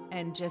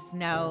and just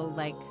know,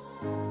 like,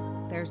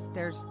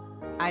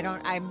 I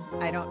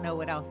don't know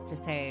what else to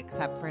say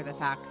except for the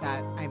fact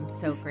that I'm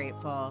so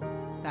grateful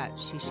that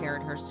she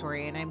shared her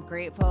story, and I'm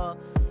grateful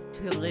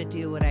to be able to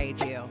do what I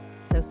do.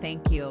 So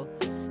thank you.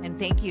 And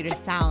thank you to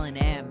Sal and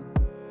M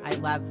I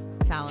love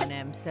Sal and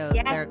Im. So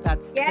Yes.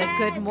 that's Yes.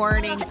 the Good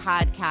Morning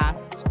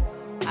podcast.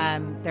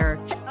 They're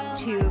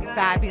two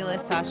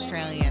fabulous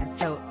Australians.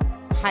 So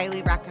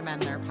highly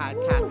recommend their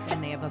podcast,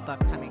 and they have a book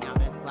coming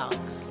out as well.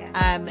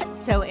 Yeah.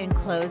 So in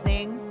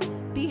closing,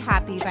 be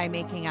happy by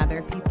making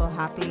other people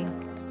happy.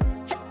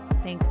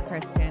 Thanks,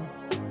 Kristen.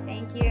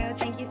 Thank you.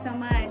 Thank you so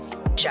much.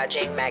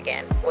 Judging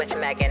Megan with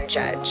Megan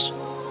Judge.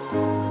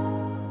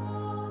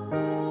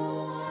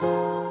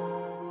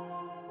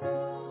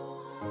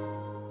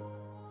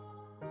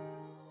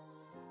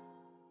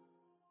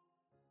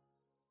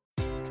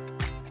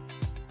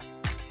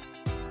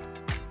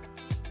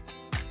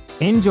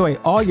 Enjoy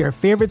all your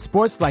favorite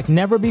sports like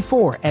never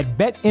before at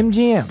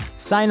BetMGM.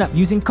 Sign up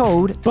using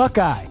code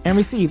Buckeye and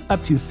receive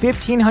up to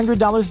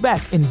 $1,500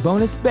 back in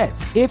bonus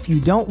bets if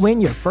you don't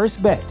win your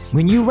first bet.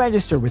 When you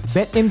register with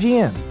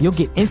BetMGM, you'll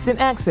get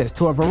instant access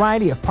to a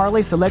variety of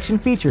parlay selection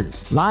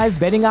features, live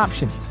betting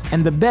options,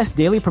 and the best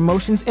daily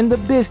promotions in the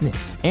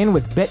business. And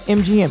with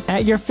BetMGM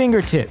at your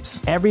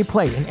fingertips, every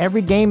play and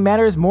every game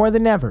matters more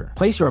than ever.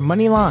 Place your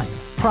money line,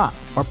 prop,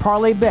 or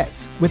parlay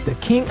bets with the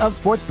king of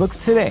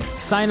sportsbooks today.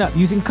 Sign up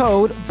using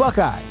code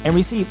Buckeye and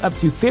receive up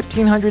to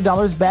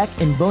 $1,500 back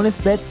in bonus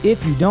bets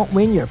if you don't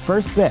win your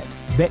first bet.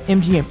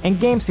 BetMGM and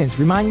GameSense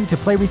remind you to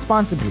play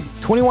responsibly.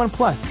 21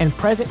 plus and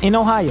present in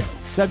Ohio,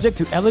 subject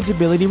to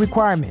eligibility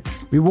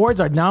requirements. Rewards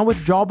are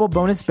non-withdrawable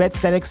bonus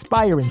bets that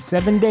expire in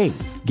 7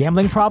 days.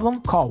 Gambling problem?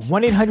 Call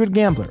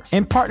 1-800-GAMBLER.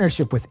 In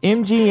partnership with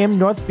MGM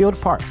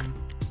Northfield Park.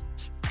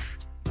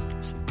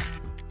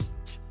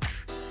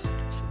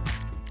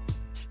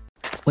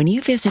 When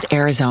you visit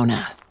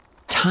Arizona,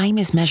 time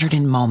is measured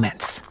in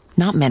moments,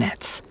 not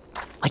minutes.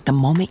 Like the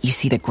moment you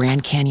see the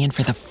Grand Canyon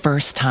for the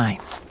first time.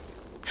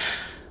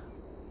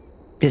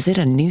 Visit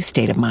a new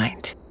state of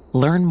mind.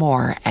 Learn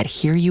more at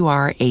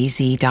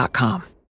hereyouareaz.com.